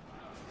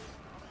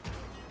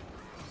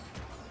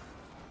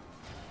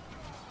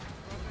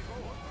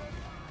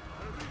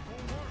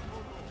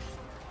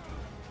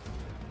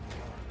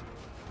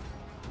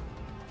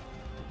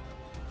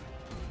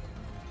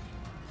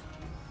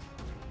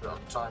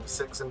 Got time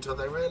 6 until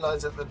they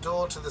realise that the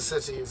door to the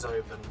city is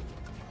open.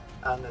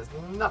 And there's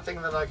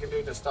nothing that I can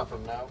do to stop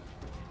them now.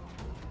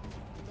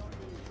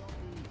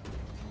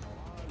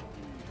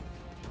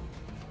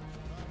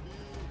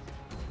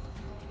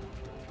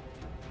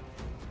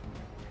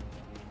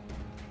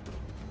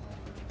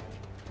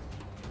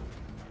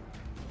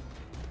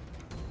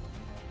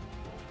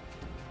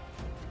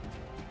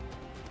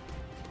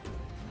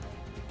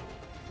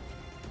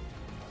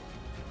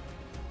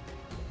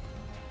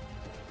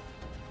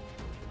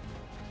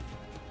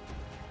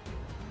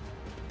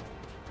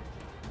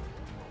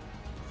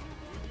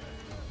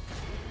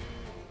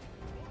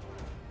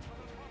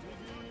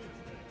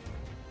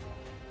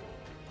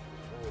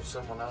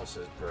 Someone else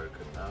is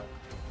broken now.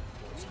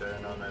 What's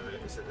going on over here?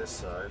 Is it this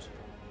side?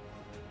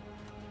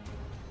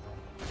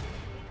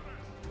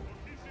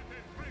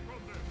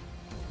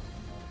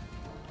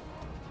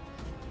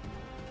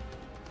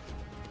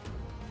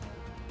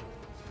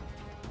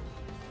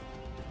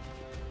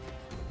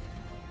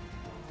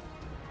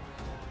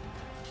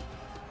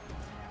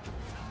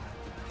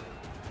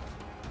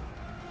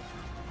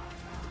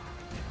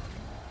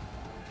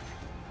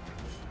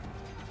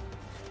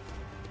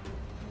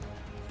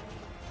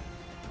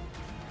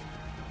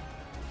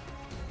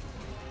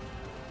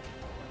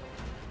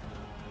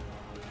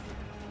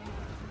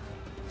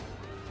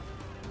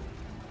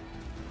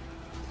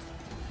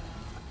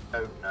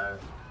 Oh no.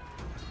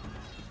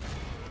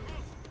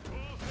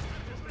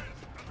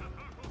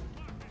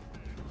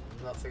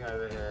 Nothing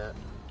over here.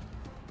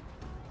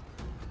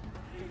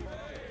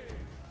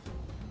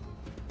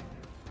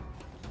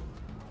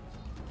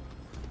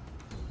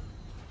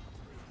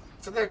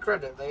 To their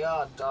credit, they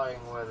are dying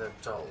where they're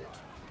told.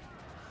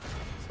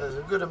 So there's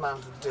a good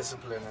amount of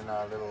discipline in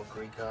our little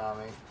Greek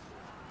army.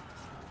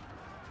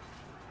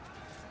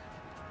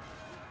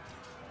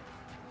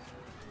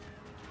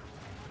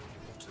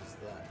 What is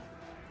that?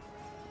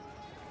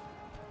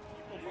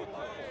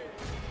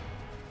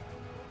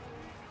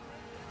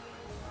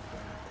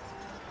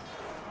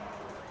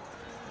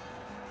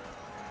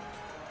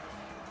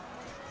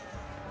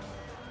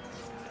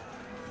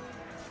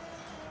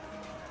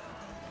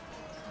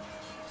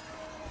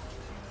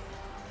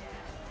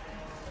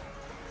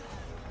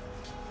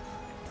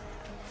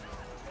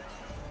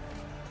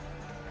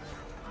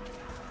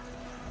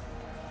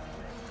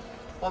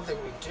 One thing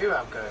we do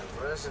have going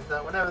for us is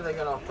that whenever they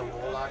get off the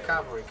wall, our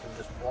cavalry can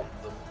just womp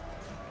them.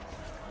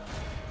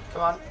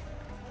 Come on.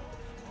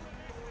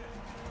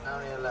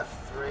 Only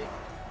left 3.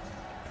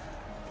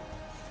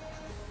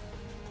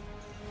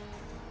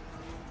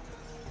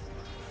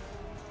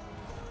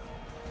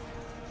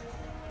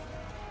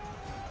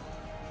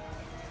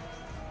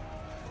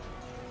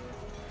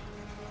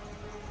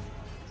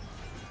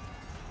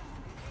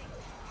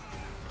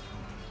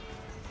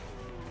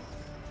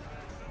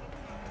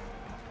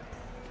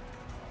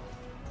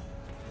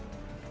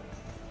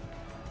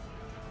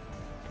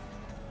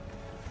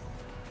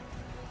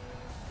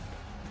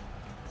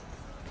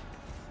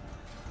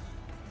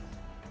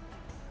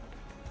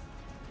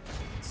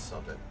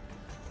 It.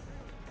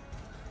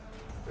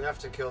 We have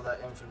to kill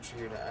that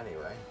infantry unit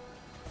anyway.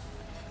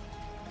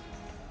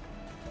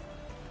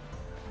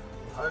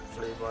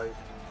 Hopefully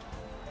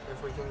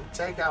if we can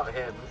take out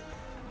him,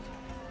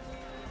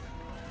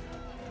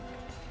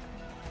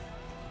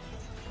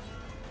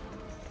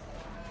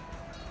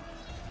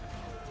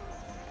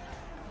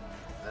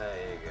 there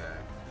you go.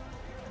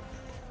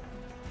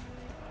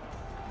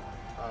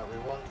 Alright, we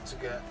want to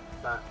get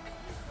back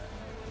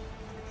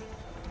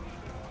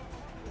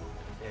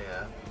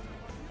here.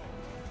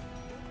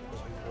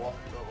 Want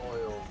the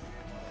oil.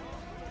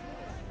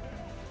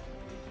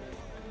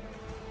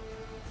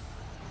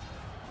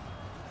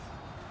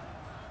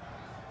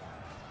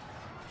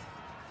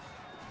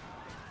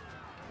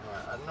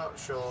 Right, I'm not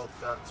sure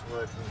if that's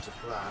working to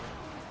plan.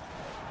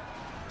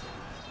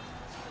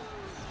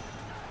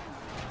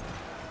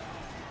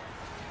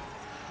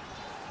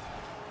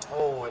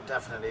 Oh, it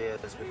definitely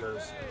is,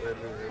 because we're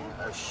losing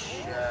a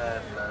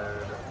shed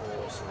load of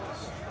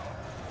horses.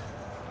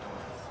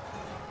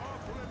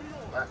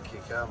 Back you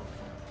come.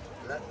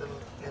 Let them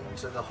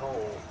into the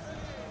hole.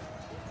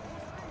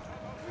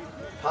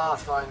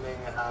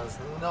 Pathfinding has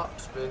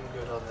not been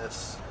good on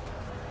this.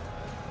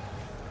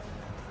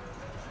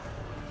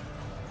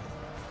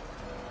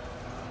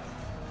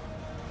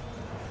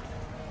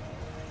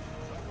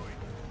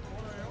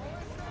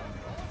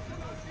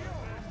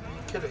 Are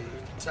you kidding? You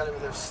telling me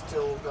they've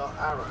still got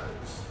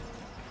arrows?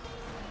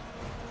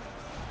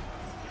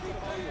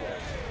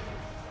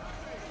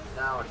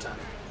 Now attack.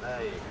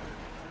 There you go.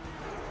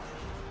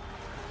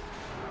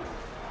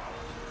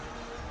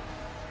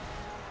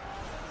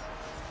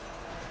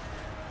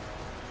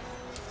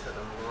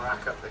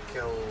 Rack up the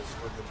kills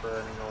with the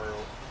burning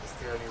oil. It's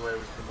the only way we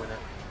can win it.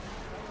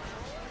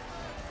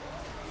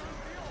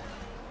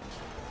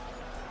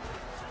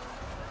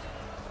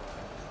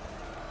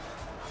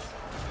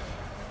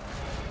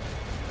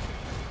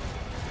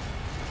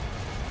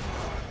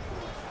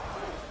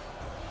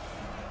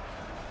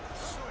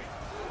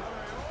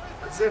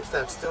 As if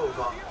they've still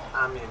got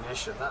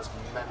ammunition. That's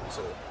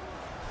mental.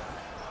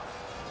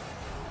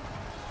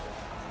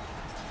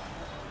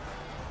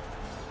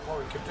 What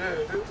we could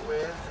do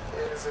with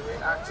is if we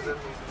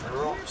accidentally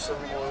drop some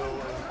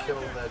oil and kill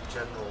their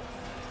general.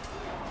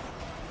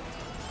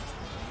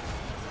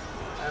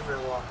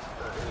 Everyone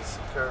that is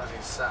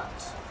currently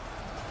sat.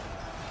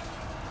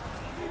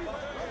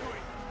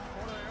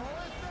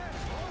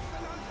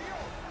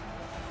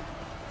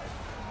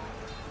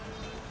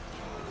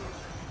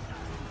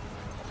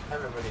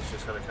 Everybody's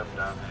just got to come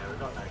down here. We've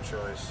got no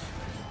choice.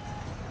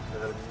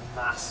 With a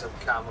massive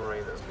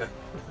cavalry that's going.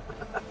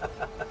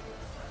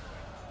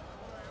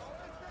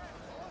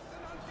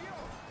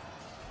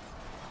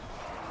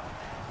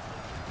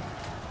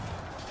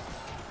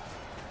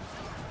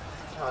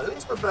 Oh, at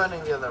least we're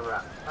burning the other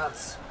rat.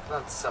 That's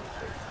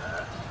something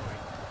there.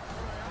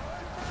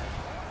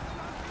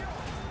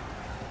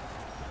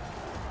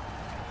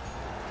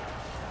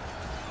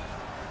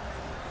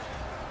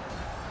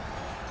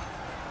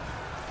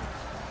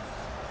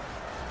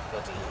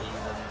 Bloody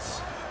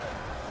heathens.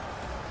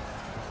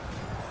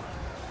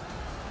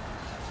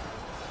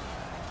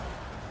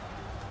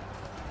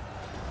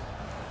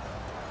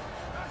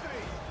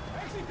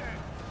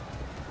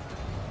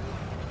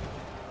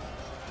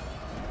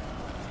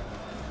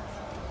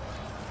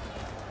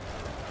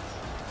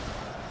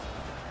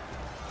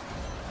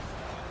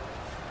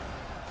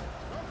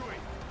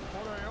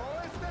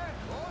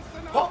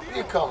 Pop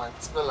your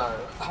comments below.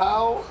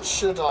 How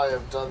should I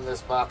have done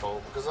this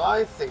battle? Because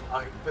I think,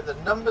 with the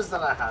numbers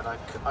that I had, I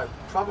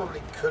probably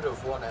could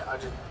have won it. I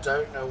just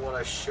don't know what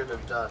I should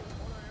have done.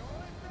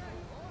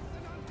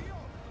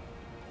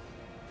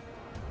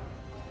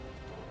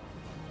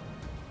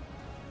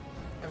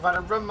 If I'd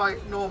have run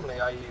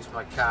normally I use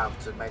my cav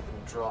to make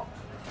them drop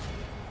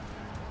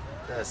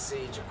their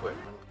siege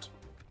equipment.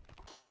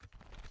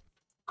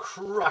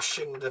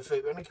 Crushing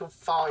defeat. We only killed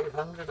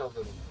 500 of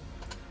them.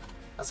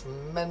 That's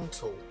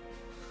mental.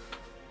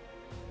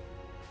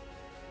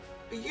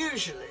 But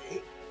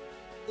usually,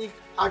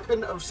 I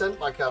couldn't have sent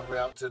my cavalry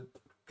out to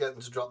get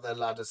them to drop their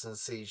ladders and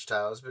siege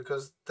towers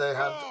because they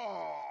had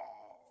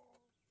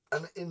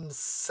an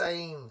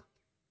insane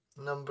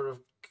number of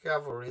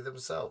cavalry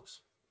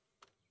themselves.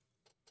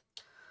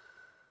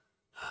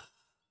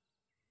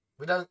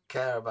 We don't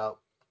care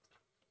about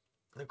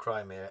the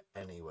Crimea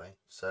anyway,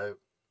 so...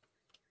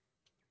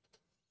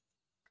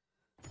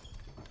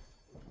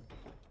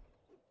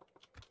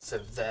 So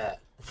there.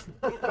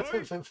 Do you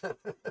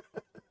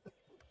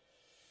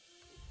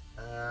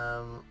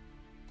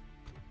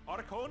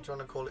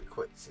want to call it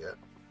quits yet?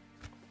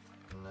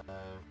 No.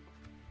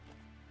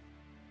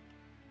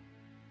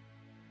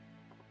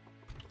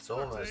 It's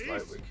almost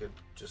like we could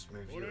just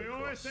move you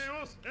across.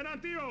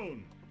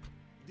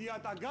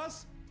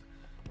 Διαταγκάς,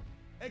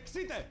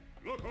 εξείτε.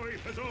 Lokoi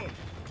pezon.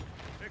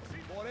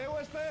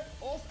 Πορεύεστε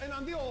ως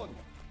εναντίον.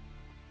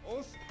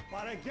 Ως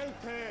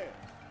παρεγγέλτε.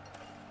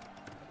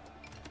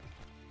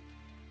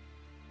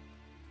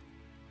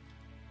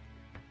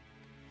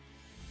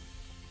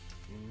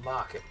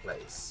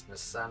 Marketplace.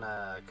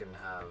 Masana can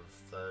have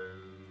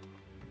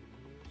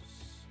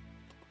those.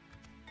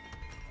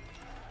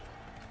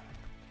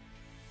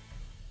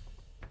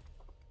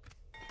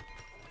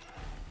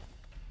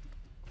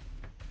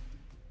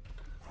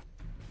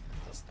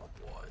 That's not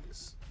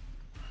wise.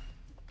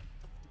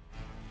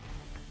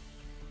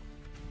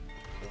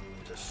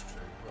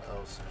 Industry. What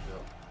else have we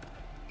got?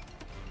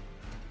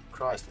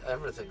 Christ,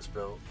 everything's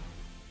built.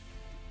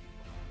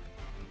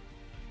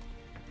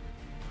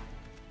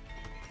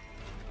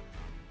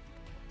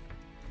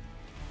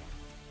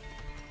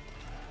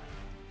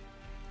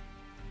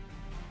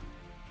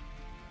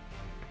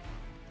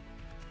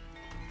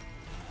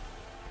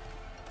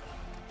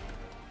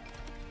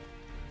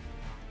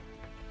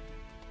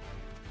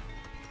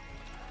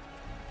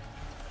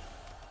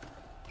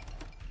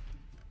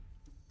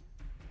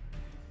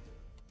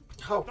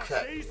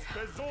 Okay.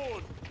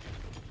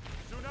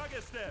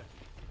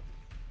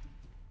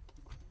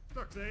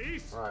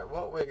 Right,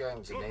 what we're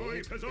going to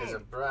need is a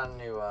brand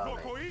new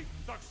army.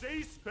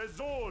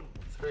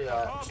 3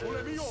 archers,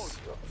 we've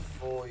got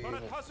 4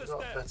 units, we've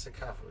got better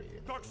cavalry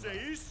units.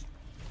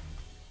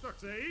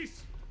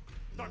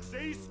 No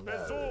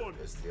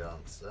is the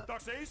answer.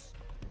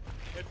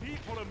 And we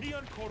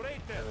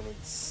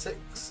need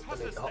 6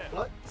 elite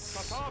hoplites.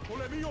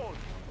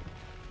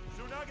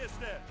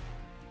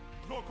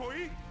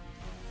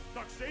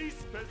 Taxis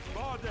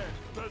bezbade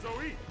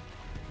bezoi.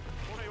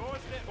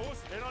 Oreoste os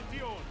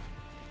erantion.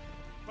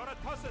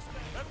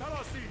 Parataseste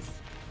epalasis.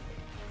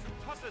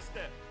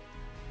 Taseste.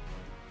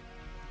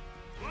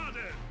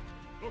 Bade.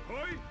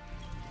 Lokoi.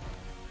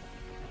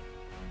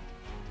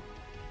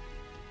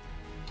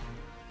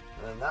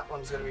 And then that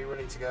one's going to be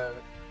ready to go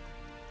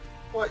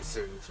quite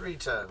soon. 3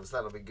 turns,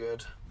 that'll be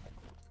good.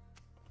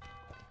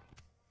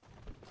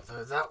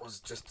 Although that was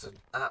just an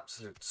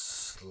absolute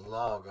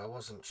slog, I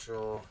wasn't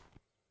sure.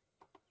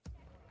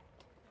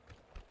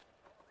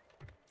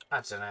 I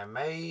don't know,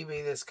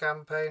 maybe this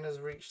campaign has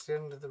reached the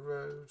end of the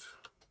road.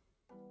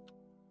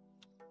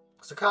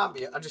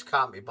 Because I just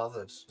can't be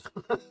bothered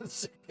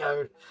to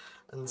go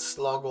and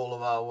slog all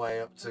of our way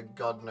up to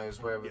God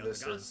knows wherever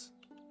this is.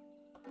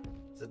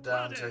 Is it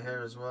down to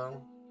here as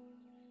well?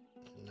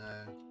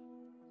 No.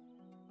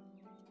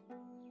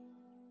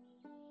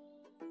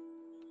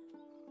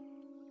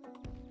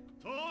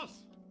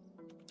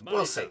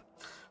 We'll see.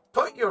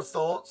 Put your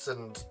thoughts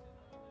and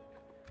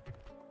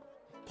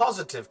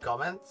positive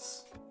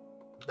comments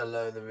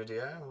below the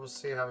video. We'll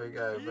see how we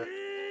go, but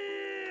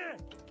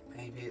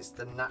maybe it's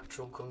the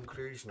natural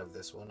conclusion of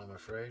this one, I'm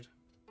afraid.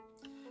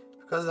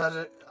 Because I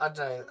don't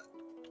know,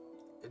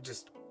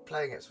 just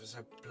playing it for so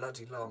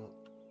bloody long,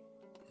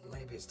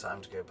 maybe it's time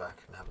to go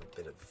back and have a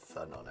bit of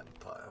fun on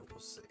Empire. We'll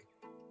see.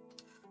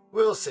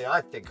 We'll see.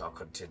 I think I'll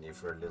continue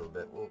for a little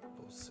bit. We'll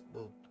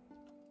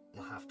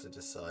have to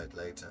decide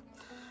later.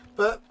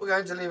 But we're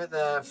going to leave it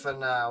there for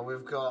now.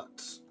 We've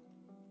got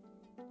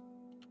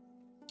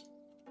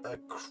a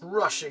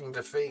crushing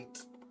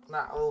defeat.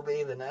 That will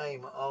be the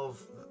name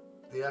of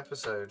the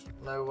episode.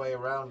 No way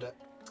around it.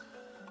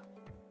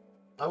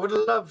 I would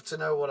love to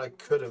know what I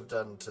could have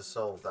done to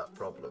solve that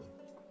problem.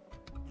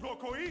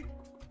 But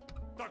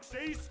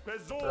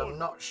I'm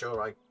not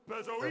sure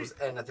there was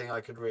anything I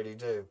could really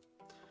do.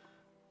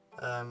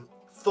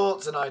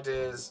 Thoughts and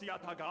ideas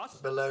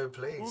below,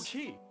 please.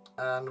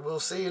 And we'll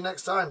see you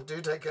next time.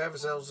 Do take care of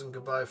yourselves and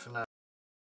goodbye for now.